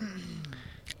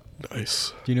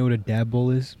 Nice. Do you know what a dab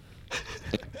bowl is?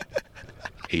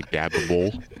 A dab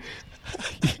bowl.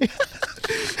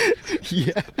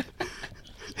 Yeah.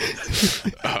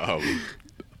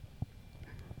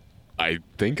 I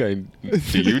think I.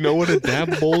 Do you know what a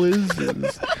dab bowl is?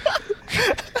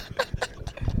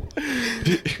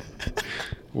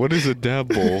 What is a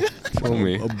dab bowl? Tell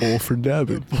me. A bowl for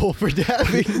dabbing. Bowl for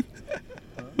dabbing.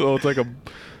 Oh, it's like a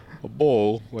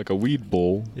bowl, like a weed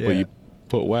bowl, Yeah. but you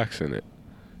put wax in it.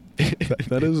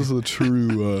 That is the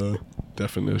true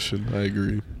definition. I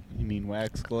agree. You mean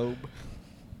wax globe?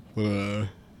 But,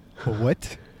 A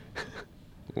what?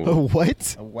 A Well,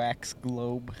 what? A wax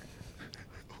globe.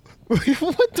 What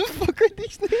the fuck are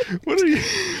these names? what are you?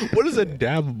 What is a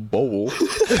dab bowl?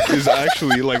 Is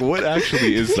actually like what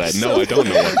actually is that? No, I don't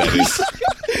know what that is.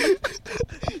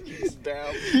 He's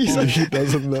down. He's like, he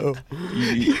doesn't know.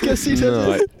 guess he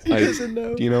doesn't. He doesn't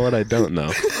know. You know what? I don't know.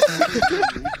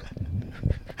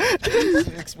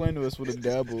 Explain to us what a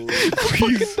dabble is.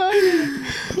 Please,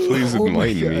 please Oh my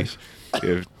enlighten me. gosh.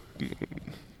 If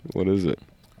what is it?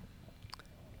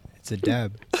 It's a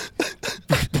dab.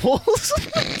 Bowls?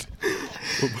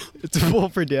 It's a bowl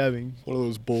for dabbing. One of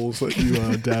those bowls that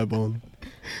you dab on.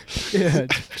 Yeah,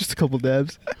 just a couple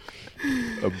dabs.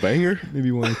 A banger?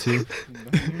 Maybe one or two.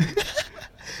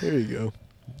 There you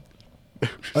go.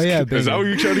 Oh yeah, Is that what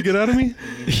you're trying to get out of me?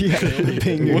 Yeah,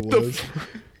 banger. What the?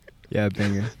 Yeah,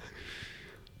 banger.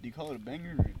 Do you call it a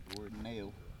banger or a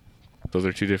nail? Those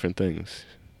are two different things.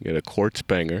 You get a quartz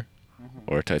banger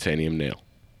or a titanium nail.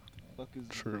 Fuck is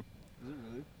True. Is it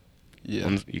really? Yeah.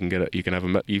 One's, you can have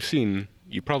a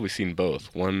you've probably seen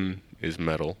both. One is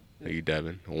metal that you dab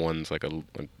in. One's like a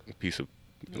piece of,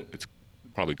 it's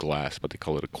probably glass, but they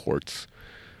call it a quartz.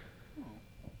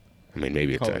 I mean,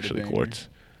 maybe it's Call it a actually banger. quartz.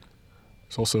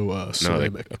 It's also No,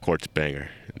 ceramic. a quartz banger.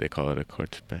 They call it a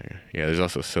quartz banger. Yeah, there's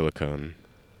also silicone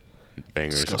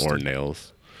bangers or Disgusting.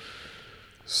 nails.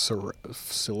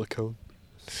 Silicone.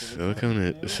 Silicone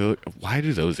is, why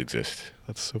do those exist?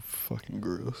 That's so fucking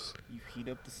gross. You heat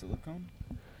up the silicone?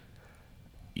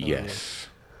 Yes.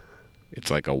 It's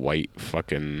like a white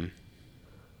fucking,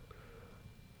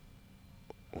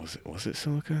 was it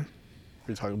silicone? Are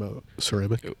you talking about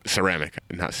ceramic? Ceramic,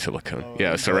 not silicone. Oh,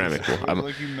 yeah, yeah. ceramic. It's I'm-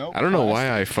 like you melt I don't know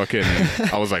why plastic.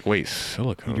 I was like, wait, He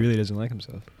silicone. really doesn't like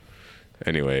himself.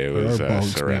 Anyway, it There was are bongs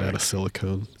made ceramic. out of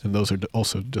silicone, and those are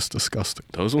also just disgusting.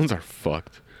 Those ones are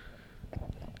fucked.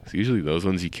 So usually those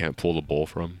ones you can't pull the bowl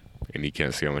from, and you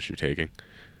can't see how much you're taking.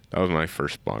 That was my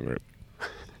first bong rip.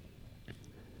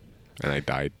 And I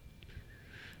died.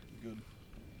 Good.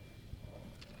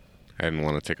 I didn't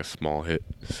want to take a small hit,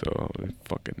 so I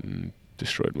fucking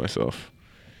destroyed myself.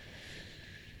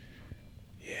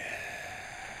 Yeah.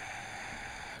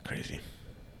 Crazy.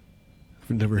 I've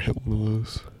never hit one of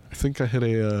those. I think I hit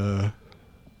a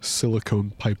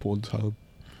silicone pipe one time.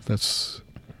 That's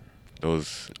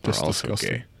Those are just also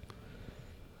disgusting. gay.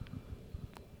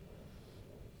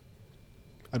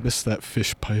 I missed that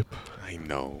fish pipe. I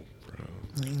know,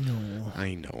 bro.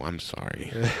 I know. I'm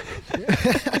sorry.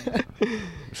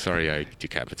 I'm sorry I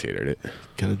decapitated it.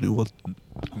 Get a new one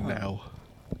now.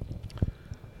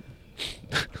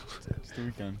 It's the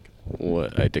weekend.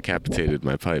 What? I decapitated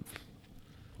my pipe.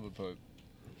 What pipe?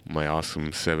 My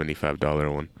awesome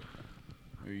 $75 one.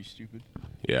 Are you stupid?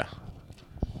 Yeah.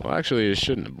 Well, actually, it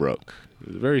shouldn't have broke. It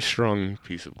was a very strong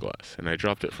piece of glass, and I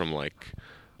dropped it from like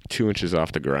 2 inches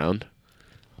off the ground.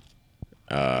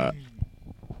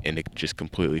 And it just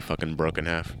completely fucking broke in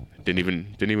half. Didn't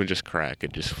even just crack.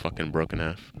 It just fucking broke in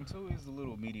half. It's always the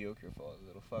little mediocre fault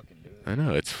that'll fucking do it. I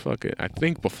know, it's fucking... I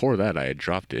think before that I had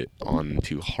dropped it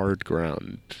onto hard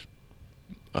ground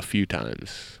a few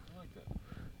times. I like that.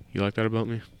 You like that about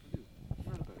me?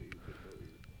 Not about you,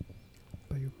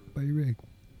 but about you. By your rig.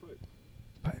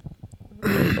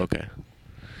 Okay.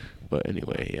 But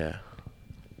anyway, yeah.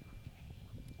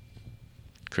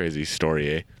 Crazy story,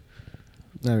 eh?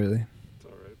 Not really. It's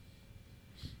alright.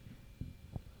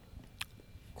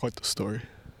 Quite the story,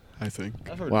 I think.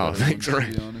 I've heard Wow, better thanks, ones,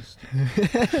 Ray. to be honest.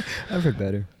 I've heard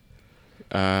better.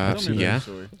 Tell me Yeah? that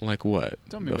story. Like what?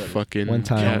 Tell me The about it. fucking One cat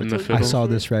time, in the I I fiddle? saw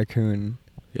this raccoon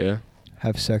Yeah?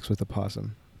 have sex with a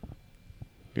possum.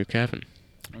 You're capping.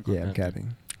 Uncle Yeah, I'm Captain.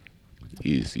 capping.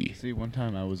 Easy. See, one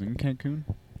time I was in Cancun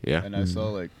Yeah? and I saw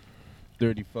like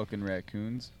 30 fucking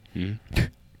raccoons Hmm?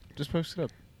 just posted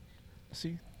up.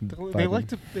 See, they Vibing. like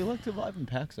to vibe in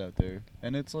packs out there,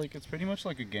 and it's pretty much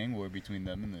like a gang war between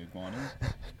them and the iguanas.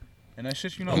 And I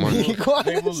shit you not, I'm on-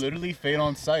 they will literally fade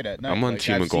on sight at night. I'm on Like,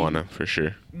 Team I've seen- Iguana for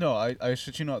sure. No, I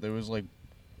shit you not. There was like,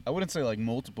 I wouldn't say like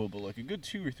multiple, but like a good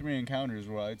 2 or 3 encounters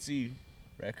where I'd see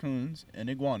raccoons and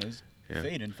iguanas Yeah.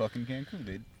 fade in fucking Cancun,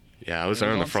 dude. Yeah, I was It there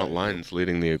was on the on front site. lines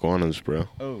leading the iguanas, bro.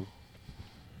 Oh,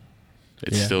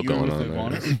 It's Yeah. still you were going with on the there.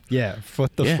 iguanas? Yeah,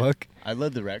 what the Yeah. fuck? I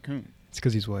led the raccoon. It's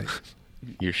because he's white.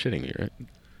 You're shitting me, right?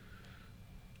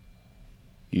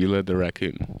 You led the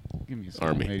raccoon. Give me a second,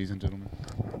 Army. ladies and gentlemen.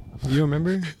 You don't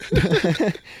remember?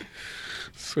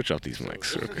 Switch off these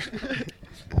mics. Okay.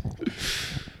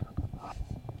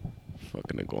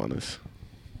 Fucking iguanas.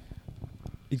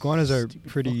 Iguanas are Stupid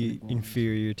pretty fucking iguanas.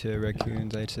 inferior to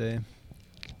raccoons, I'd say.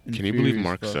 Can you believe Inferior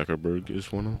Mark as fuck. Zuckerberg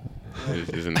is one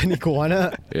of? Isn't? An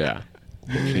iguana? Yeah.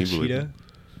 You mean Can a you believe cheetah? it?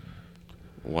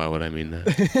 Why would I mean that?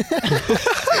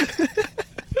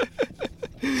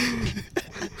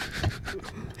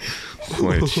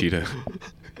 Why a cheetah?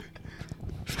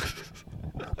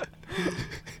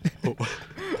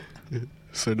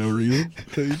 Is there no reason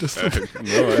that you just No,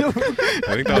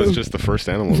 I think that was just the first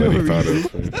animal that he thought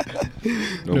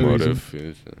of. No No motive.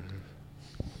 Is,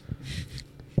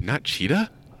 not cheetah?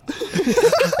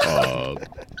 No.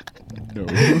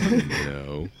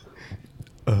 No.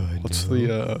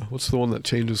 what's the one that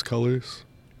changes colors?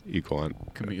 Iguana.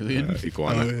 Chameleon?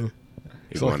 Iguana. Oh, yeah.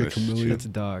 It's like a Iguanas, chameleon. That's a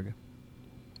dog.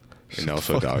 and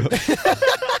also dogs.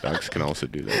 Dogs can also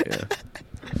do that.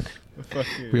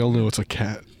 We all know it's a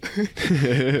cat.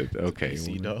 Yeah. Okay.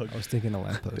 Sea well, dog. I was thinking a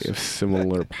lamppost. They have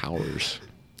similar powers.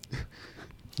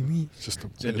 You mean? It's just a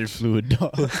Gender bitch. fluid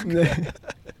dog.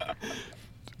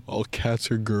 All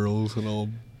cats are girls and all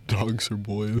dogs are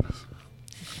boys.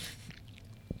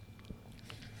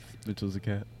 Mitchell's a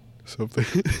cat. So if they,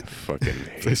 Fucking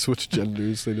if they switch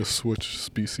genders, they just switch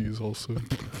species also.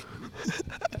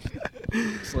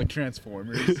 It's like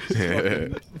Transformers. It's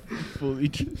fucking fully.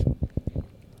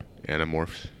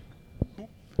 Animorphs.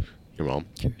 Your mom.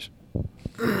 Cheers.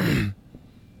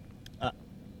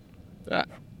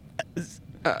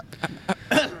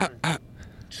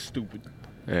 Stupid.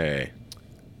 Hey.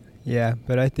 Yeah,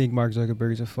 but I think Mark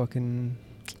Zuckerberg's a fucking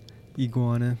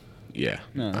iguana. Yeah.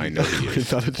 No. I know he is.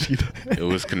 It's not a cheetah. It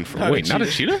was confirmed. Wait, not a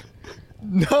cheetah?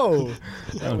 No,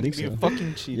 I don't think Be a so.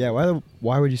 fucking cheetah. Yeah,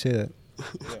 why would you say that?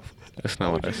 That's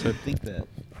not what I said. Think that.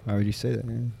 Why would you say that?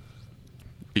 Man?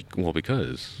 Well,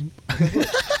 because.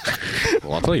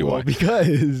 Well, I'll tell you Well, why.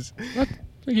 because.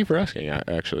 Thank you for asking,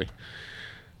 actually.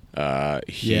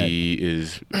 He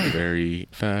is very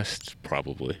fast,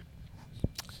 probably.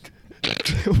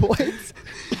 What?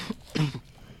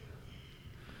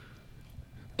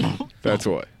 That's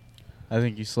why. I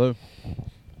think you're slow.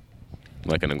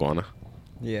 Like an iguana.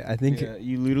 Yeah, I think. Yeah,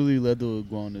 you literally led the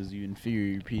iguanas, you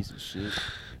inferior piece of shit.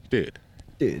 Dude.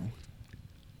 Dude.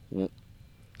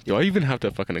 Do I even have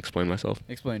to fucking explain myself?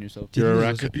 Explain yourself. Dude, You're a those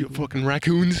are raccoon. You people- fucking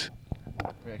raccoons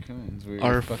Raccoons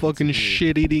are fucking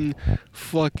shit-eating,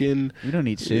 fucking We don't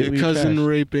eat shit. We cousin trash.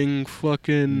 raping,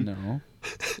 fucking. No.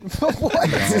 What?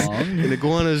 And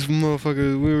iguanas,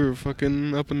 motherfucker. We were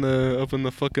fucking up in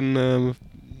the fucking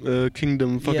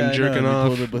kingdom, fucking yeah, jerking I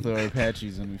know. off. We pulled up with our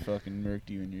Apaches and we fucking murked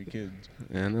you and your kids.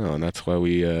 I know, and that's why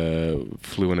we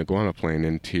flew an iguana plane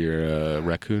into your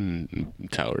raccoon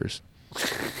towers.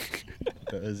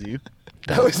 That was you.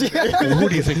 That was Well, who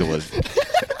do you think it was?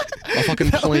 A fucking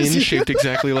That was plane you. shaped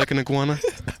exactly like an iguana?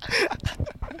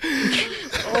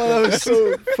 Oh, that was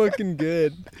so fucking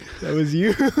good. That was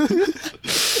you.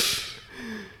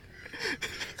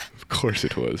 Of course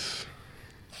it was.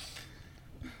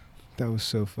 That was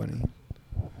so funny.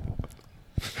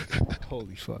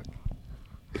 Holy fuck.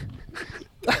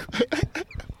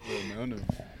 The amount of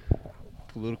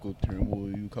political turmoil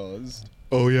you caused.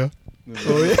 Oh yeah.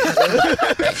 Oh yeah.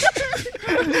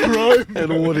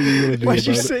 And what are you gonna do Why'd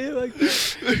you about say it like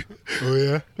that? it? Oh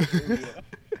yeah.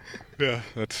 Yeah,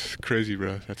 that's crazy,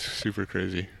 bro. That's super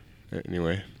crazy.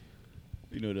 Anyway,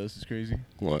 You know what else is crazy?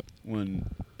 what? When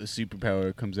a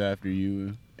superpower comes after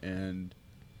you and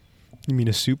You mean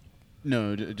a soup?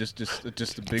 no, just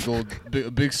a big old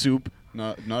big soup,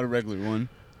 not a regular one.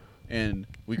 And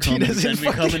we come doesn't and we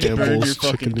come and burn Campbell's your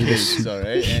fucking chicken noodle kids, soup. all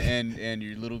right? And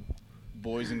your little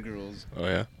boys and girls. Oh,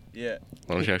 yeah? Yeah.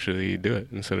 Why don't you actually do it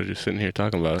instead of just sitting here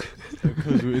talking about it?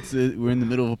 Because we're in the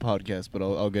middle of a podcast, but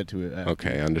I'll get to it. After.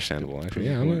 Okay, understandable. Actually,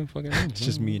 yeah, I'm gonna fucking. It's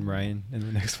just me and Ryan in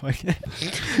the next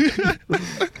podcast.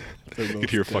 You could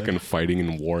hear fucking fighting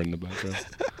and war in the background.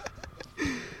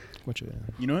 What's your?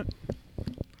 You know what?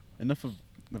 Enough of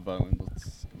the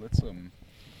violence. Let's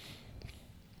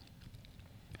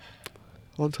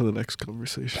On to the next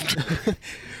conversation.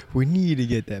 We need to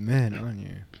get that man on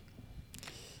here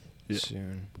Yeah.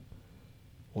 soon.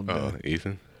 One Oh, day.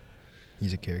 Ethan.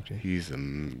 He's a character. He's the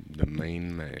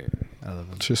main man. I love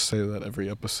him. Just say that every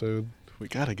episode. We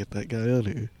gotta get that guy on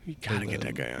here. You gotta And get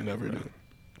that then guy on. Never bro.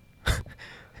 do.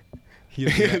 He'll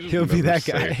be that, he'll be Never that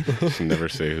say- guy. Just never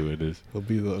say who it is. He'll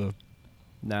be the.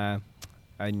 Nah,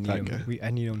 I need That him. guy. I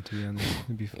need him to be on there.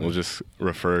 It'd be fun. We'll just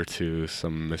refer to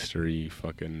some mystery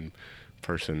fucking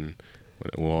person.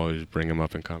 We'll always bring him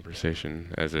up in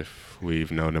conversation as if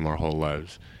we've known him our whole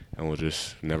lives. And we'll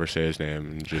just never say his name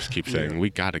and just keep saying, Yeah. we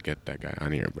gotta get that guy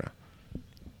on here, bro.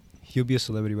 He'll be a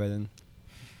celebrity by then.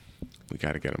 We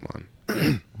gotta get him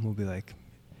on. We'll be like,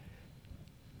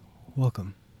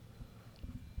 welcome.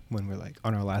 When we're like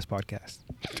on our last podcast.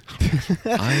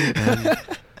 I am.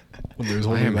 When there's I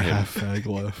only am the him. half fag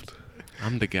left.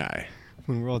 I'm the guy.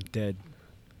 When we're all dead.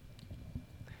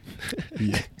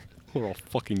 Yeah. We're all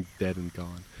fucking dead and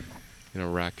gone. In a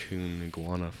raccoon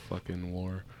iguana fucking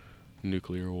war.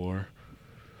 Nuclear war.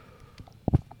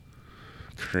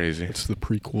 Crazy. It's the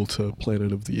prequel to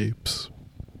Planet of the Apes.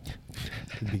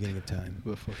 The beginning of time.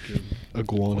 The fucking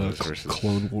iguana Iguanas versus-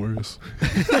 clone wars.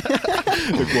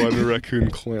 Iguana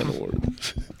raccoon clan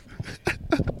wars.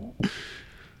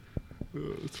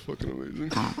 It's fucking amazing.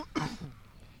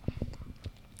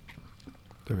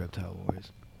 The reptile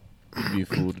wars. You'd be a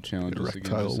fool to challenge us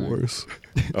again. Erectile just saying. wars.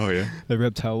 Oh yeah. The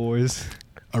reptile wars.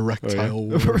 Erectile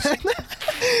wars.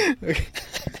 Okay.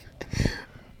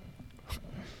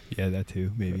 Yeah, that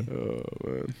too, maybe. Oh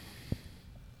man.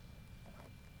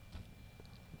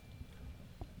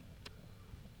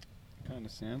 What kind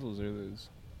of sandals are those?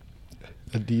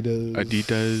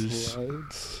 Adidas.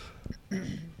 Slides. I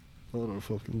don't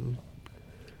fucking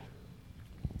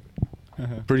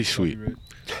know. Pretty sweet.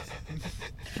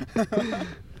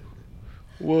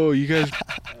 Whoa, you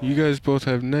guys both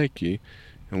have Nike,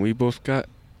 and we both got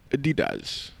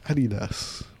Adidas.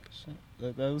 Adidas.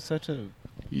 That was such a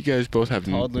You guys both have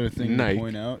toddler thing Nike. to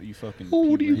point out. You fucking. Oh,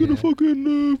 what are you gonna Yeah.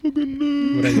 fucking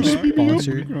What are you, gonna beat me up?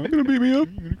 sponsored? You're gonna beat me up?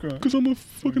 You're gonna cry. Because I'm a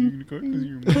fucking...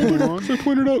 Because I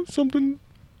pointed out something...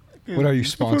 What are you,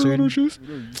 sponsored? Put on shoes.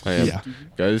 I am. Yeah.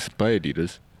 Guys, buy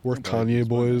Adidas. We're Kanye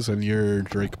boys and you're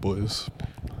Drake boys.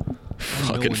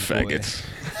 Fucking one's boy. faggots.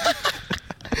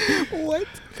 What?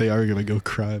 They are gonna go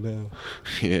cry now.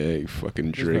 Yeah, you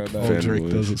fucking Drake All All fanboys. Drake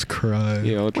does is cry.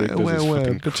 Yeah, all Drake does is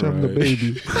fucking bitch, I'm the cry.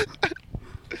 baby.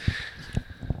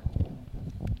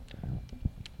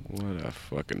 What a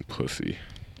fucking pussy.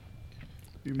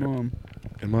 Your mom.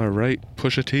 Am I right?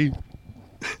 Pusha T.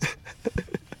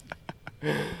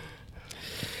 I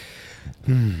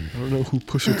don't know who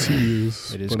Pusha T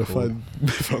is, It is but cool.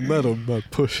 if I met him, I'd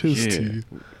push his Yeah. T.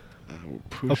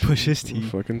 I'll push his T.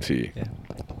 Fucking T. Yeah.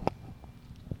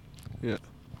 Yeah.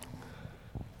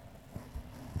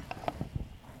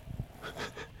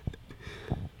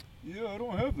 Yeah, I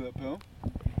don't have that, pal.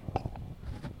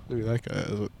 Maybe that guy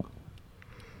has it.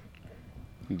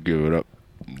 Give it up,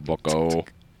 bucko. I don't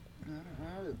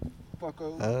have it,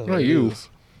 fucko. Ah, Not it you. is.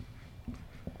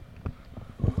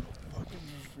 Fucking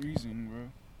freezing,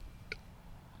 bro.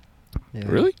 Yeah.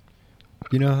 Really?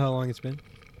 You know how long it's been?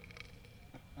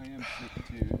 I am sick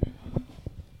too.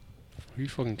 Are you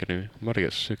fucking kidding me? I'm about to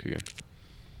get sick again.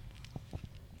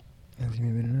 It's been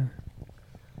a minute.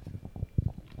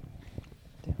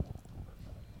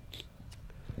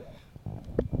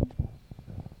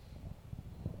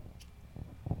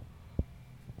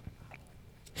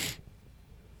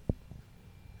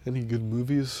 Any good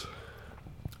movies?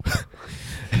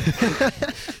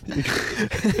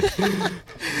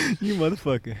 You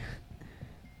motherfucker.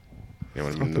 You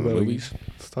want to Talk in the about movies?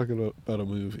 Let's talk about a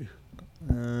movie.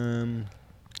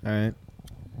 Alright.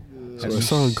 So I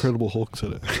saw Incredible Hulk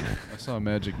today. I saw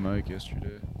Magic Mike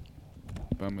yesterday.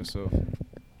 By myself.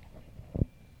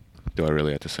 Do I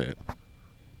really have to say it?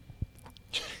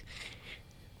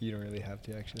 You don't really have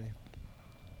to, actually.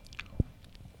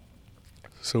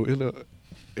 So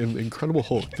in Incredible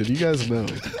Hulk, did you guys know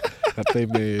that they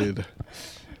made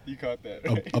You caught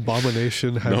that,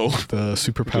 Abomination had No. the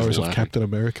superpowers of laughing. Captain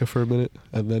America for a minute,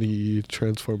 and then he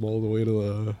transformed all the way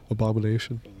to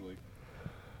Abomination? I was like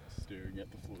staring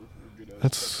at the floor for a good ass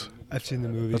That's- second. I've seen the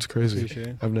movie. That's crazy. Pretty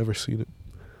sure. I've never seen it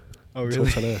Oh, until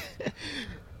really? today.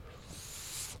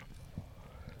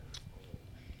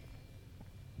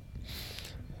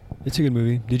 It's a good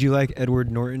movie. Did you like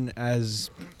Edward Norton as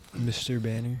Mr.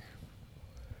 Banner?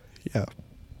 Yeah,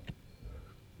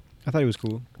 I thought he was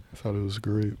cool. I thought it was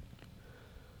great.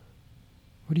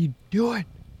 What are you doing?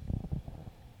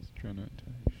 Just trying not to.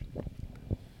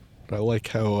 I like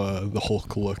how the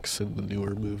Hulk looks in the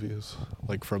newer movies,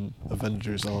 like from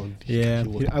Avengers on. Yeah. He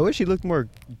looked- I wish he looked more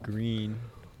green.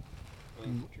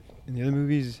 In the other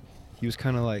movies, he was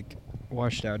kind of like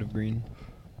washed out of green.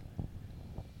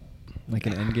 Like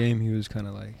in Endgame, he was kind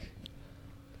of like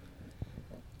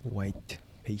white,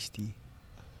 pasty.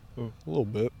 a little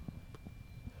bit.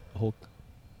 Hulk.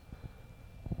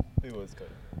 It was kind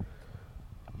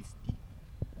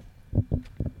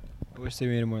I wish they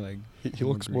made him more like. He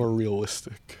looks green. more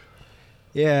realistic.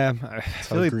 Yeah, I That's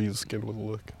feel how like green skin would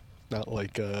look, not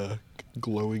like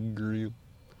glowing green.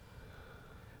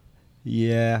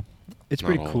 yeah, it's Not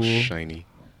pretty all cool. shiny.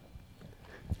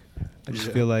 I just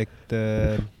Yeah. feel like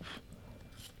the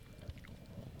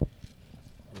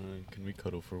Can we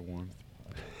cuddle for warmth?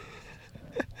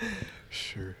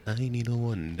 Sure. I need a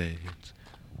one dance.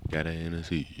 Got a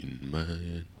Hennessy in my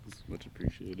hand. It's much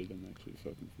appreciated. I'm actually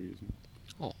fucking freezing.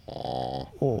 Aww.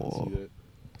 Oh. See that?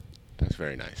 That's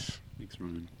very nice. Thanks,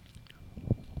 Ryan.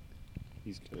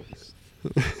 He's jealous.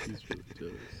 He's really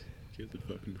jealous. He has a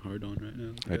fucking hard on right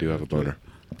now. I do have a boner.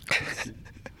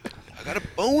 I got a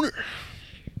boner.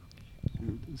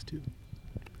 Those two.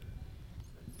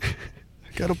 I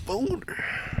got a boner.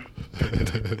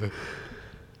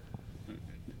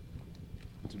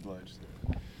 It's obliged.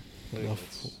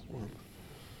 Enough.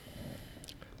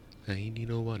 I need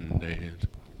a one dance.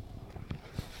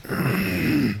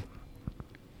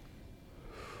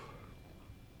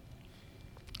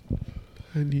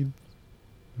 need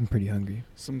I'm pretty hungry.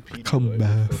 Some Pedialyte Come would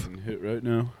bath. fucking hit right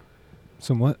now.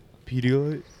 Somewhat.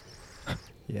 Pedialyte?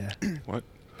 Yeah. What?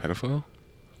 Pedophile?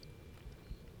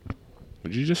 What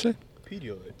did you just say?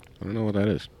 Pedialyte. I don't know what that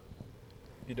is.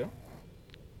 You don't?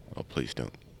 Oh, please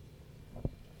don't.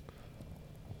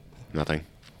 Nothing.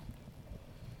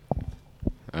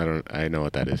 I know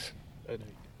what that is.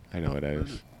 I know what that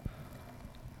is.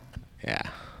 Yeah.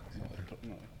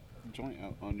 Joint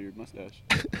out on your mustache.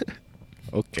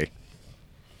 Okay.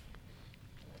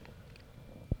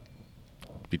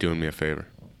 Be doing me a favor.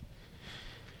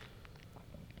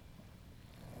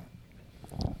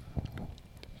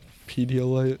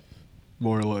 Pedialyte.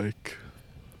 More like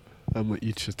I'm gonna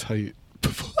eat you tight.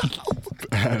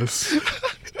 Ass.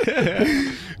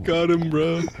 Got him,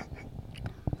 bro.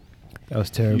 That was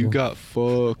terrible. You got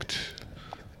fucked.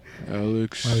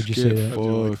 Alex, Why would you get say that? fucked. How'd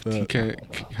you like that? You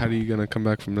can't. How are you gonna come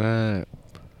back from that?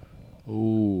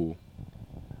 Ooh.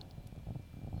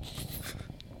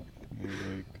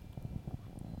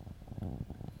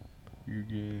 You're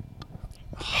gay.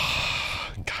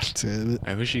 God damn it.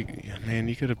 I wish you. Man,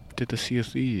 you could have did the Sea of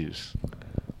Thieves.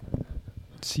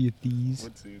 See you these.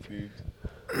 What's the thieves?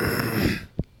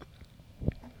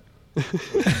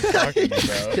 What are you talking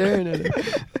about? Staring at it.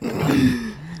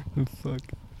 The fuck.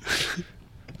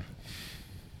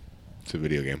 It's a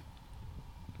video game.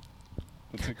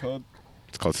 What's it called?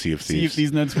 It's called Sea of See Thieves. if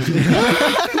these nuts would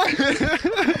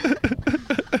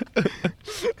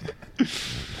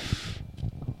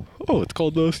Oh, it's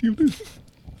called Sea of Thieves.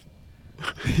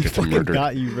 He Get fucking murdered.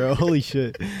 got you, bro. Holy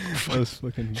shit. That was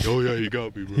fucking. Oh yeah, you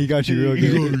got me, bro. He got you real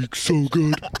You good. got me so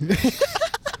good.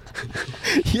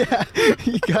 Yeah,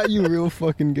 he got you real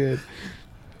fucking good.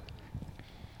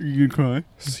 You gonna cry?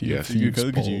 See Yes, if you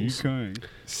thieves balls. crying.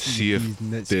 See if These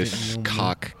nuts this fit in your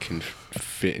cock can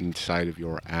fit inside of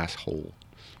your asshole.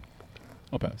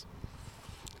 I'll pass.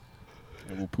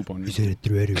 I will poop on you. Is it a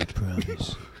threat or a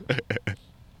promise?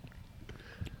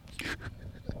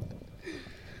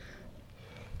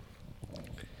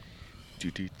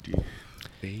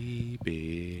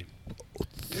 Baby.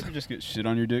 You ever just get shit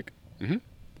on your dick? Mm-hmm.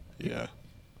 Yeah.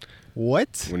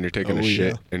 What? When you're taking Oh, a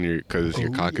shit yeah. and because your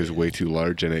Oh, cock is yeah. way too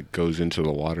large and it goes into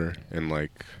the water and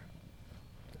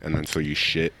then so you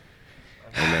shit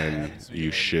and then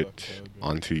you shit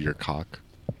onto your cock.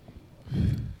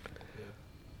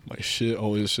 My shit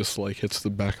always just like hits the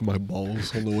back of my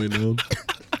balls on the way down.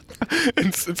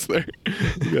 And sits there. You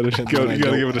gotta, And you then gotta I give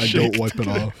don't- it a I shake. don't wipe it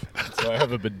off. So I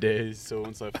have a bidet, so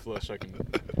once I flush, I can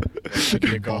wash my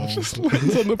dick off. Balls.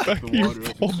 Lands on the back The of your water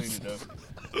will balls. clean it up.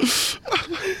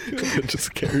 It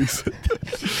just carries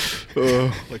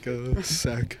it. Like a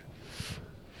sack.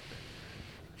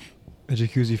 A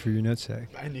jacuzzi for your nutsack.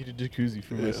 I need a jacuzzi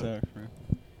for my Yeah. sack, bro.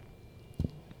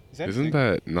 Isn't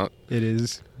that not? It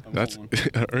is. That's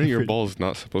earning your balls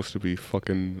not supposed to be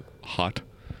fucking hot,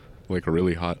 like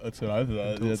really hot. That's what I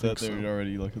thought. don't I thought think they were so.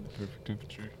 already like at the perfect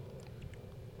temperature.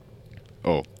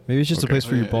 Oh, Maybe it's just Okay. a place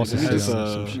for Oh, your yeah, balls to it sit has, down. or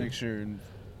uh, some Just shit. make sure. And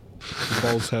Your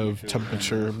balls have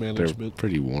temperature they're management.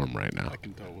 pretty warm right now. I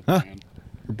can tell with Huh? my hand.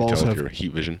 Your balls Tell with have your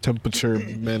heat vision. temperature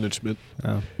management.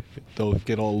 Oh. They'll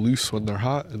get all loose when they're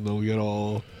hot, and they'll get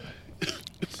all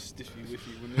Stiffy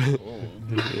wiffy when they're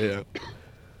cold. yeah.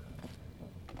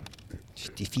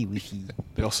 Stiffy wiffy.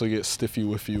 They also get stiffy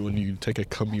wiffy when you take a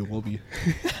cummy wummy.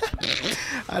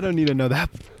 I don't need to know that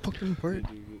fucking part.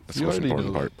 That's the most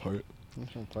important part. that part. I'm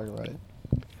trying to talk about it.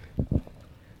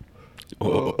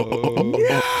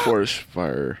 Forest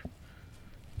fire.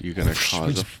 You're gonna cause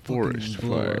a Which forest fucking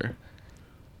blow up? fire.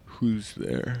 Who's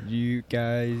there? You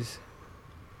guys.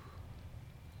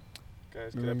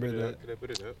 Guys, Remember could I put it that- up? Could I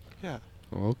put it up? Yeah.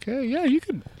 Okay, yeah, you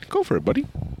can go for it, buddy.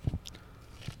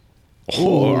 Oh,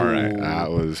 Ooh. all right.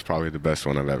 That was probably the best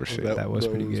one I've ever seen. That was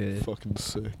pretty good. Fucking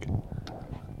sick.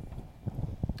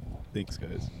 Thanks,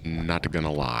 guys. Not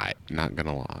gonna lie. Not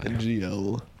gonna lie.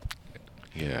 NGL.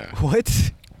 Yeah.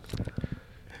 What?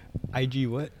 IG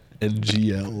what?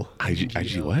 NGL.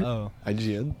 IG what? Oh,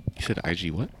 IGN? You said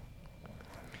IG what?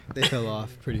 they fell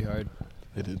off pretty hard.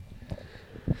 They did.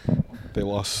 They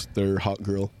lost their hot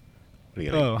girl. What are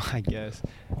you gonna- Oh, I guess.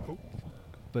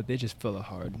 But they just fell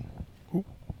hard.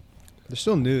 They're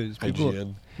still news. People,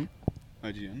 IGN.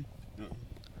 IGN? No.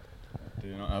 Do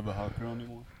you not have a hot girl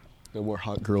anymore? No more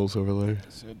hot girls over there.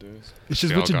 Yes, it does. it's just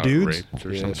They a all bunch of got dudes. raped or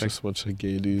Yeah, it's something. just a bunch of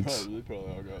gay dudes. Probably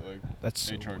all got like That's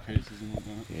so HR cases and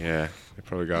whatnot. Yeah, they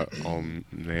probably got all.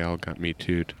 They all got me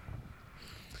too'd.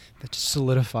 That just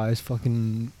solidifies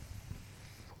fucking.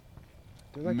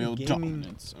 They're like a Male gaming.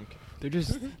 dominance. Okay. They're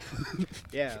just.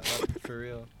 Yeah, like, for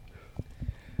real.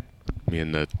 Me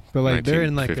and the. But like they're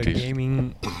in like a 1950s.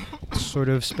 gaming sort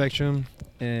of spectrum.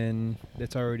 and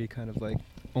it's already kind of like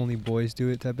only boys do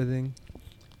it type of thing.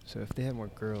 So if they had more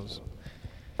girls,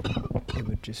 it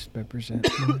would just represent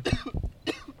more.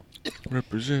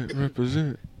 Represent,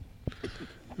 represent.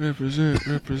 Represent,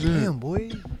 represent. Damn, boy.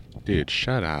 Dude,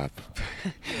 shut up.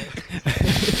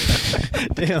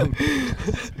 Damn.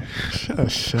 Shut I'm up.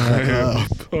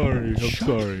 sorry. I'm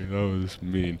sorry. That was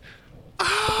mean.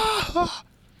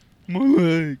 My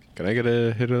leg. Can I get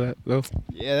a hit of that, though?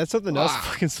 Yeah, that's something else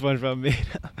fucking SpongeBob made.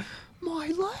 My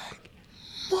leg.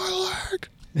 My leg.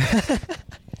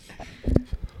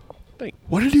 Thank.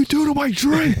 What did you do to my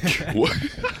drink? What?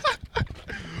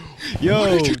 Yo, What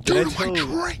did you do I to my told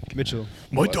drink? Mitchell.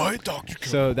 My diet doctor.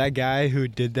 So that guy who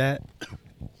did that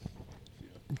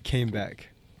came back.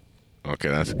 Okay,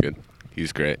 that's good.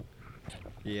 He's great.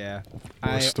 Yeah.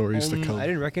 More stories to come. I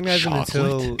didn't recognize him Chocolate.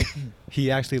 until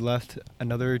he actually left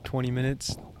another 20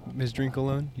 minutes, his drink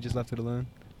alone. He just left it alone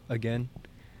again.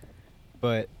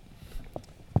 But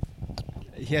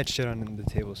he had shit on the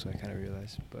table, so I kind of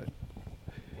realized. But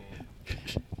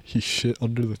He shit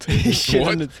under the he table. shit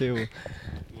What? on the table.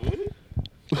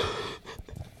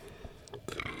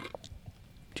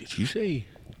 Did you say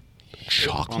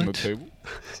chocolate? On the table?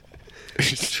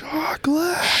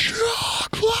 Chocolate.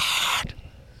 Chocolate.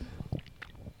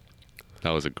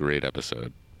 That was a great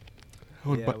episode.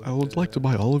 I would like to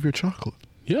buy all of your chocolate.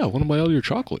 Yeah, I want to buy all your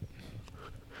chocolate.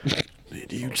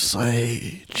 Did you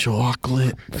say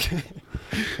chocolate?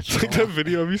 It's like that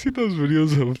video. Have you seen those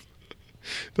videos of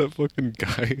that fucking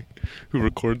guy who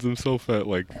records himself at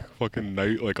like fucking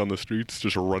night, like on the streets,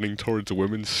 just running towards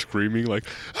women, screaming like,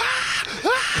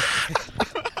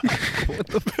 What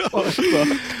the fuck?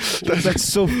 That's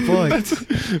so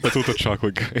fucked. That's what the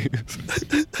chocolate guy is.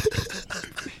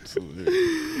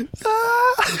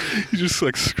 He just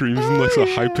like screams in like a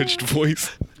high pitched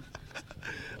voice.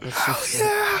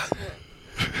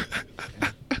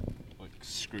 Like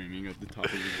screaming at the top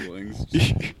of his lungs.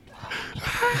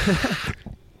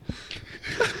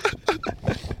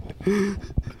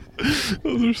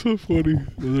 Those are so funny.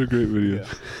 Those are great videos.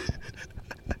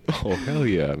 Oh hell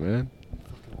yeah, man!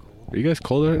 Are you guys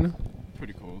cold right now?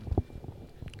 Pretty cold.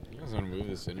 You guys want to move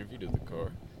this interview to the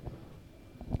car?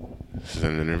 This is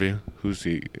an interview. Who's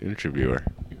the interviewer?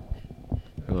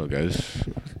 Hello, guys.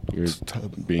 You're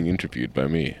being interviewed by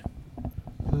me,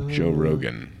 Joe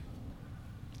Rogan.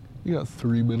 You got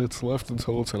 3 minutes left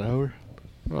until it's an hour.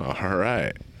 Oh, all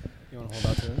right. You want to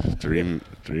hold out to it?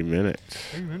 3 minutes.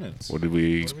 3 minutes. What did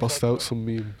we? Let's bust out some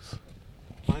memes.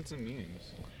 Find some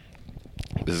memes.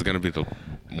 This is gonna be the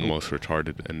most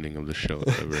retarded ending of the show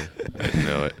ever. I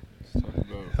know it. Let's talk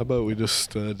about How about we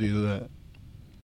just do that?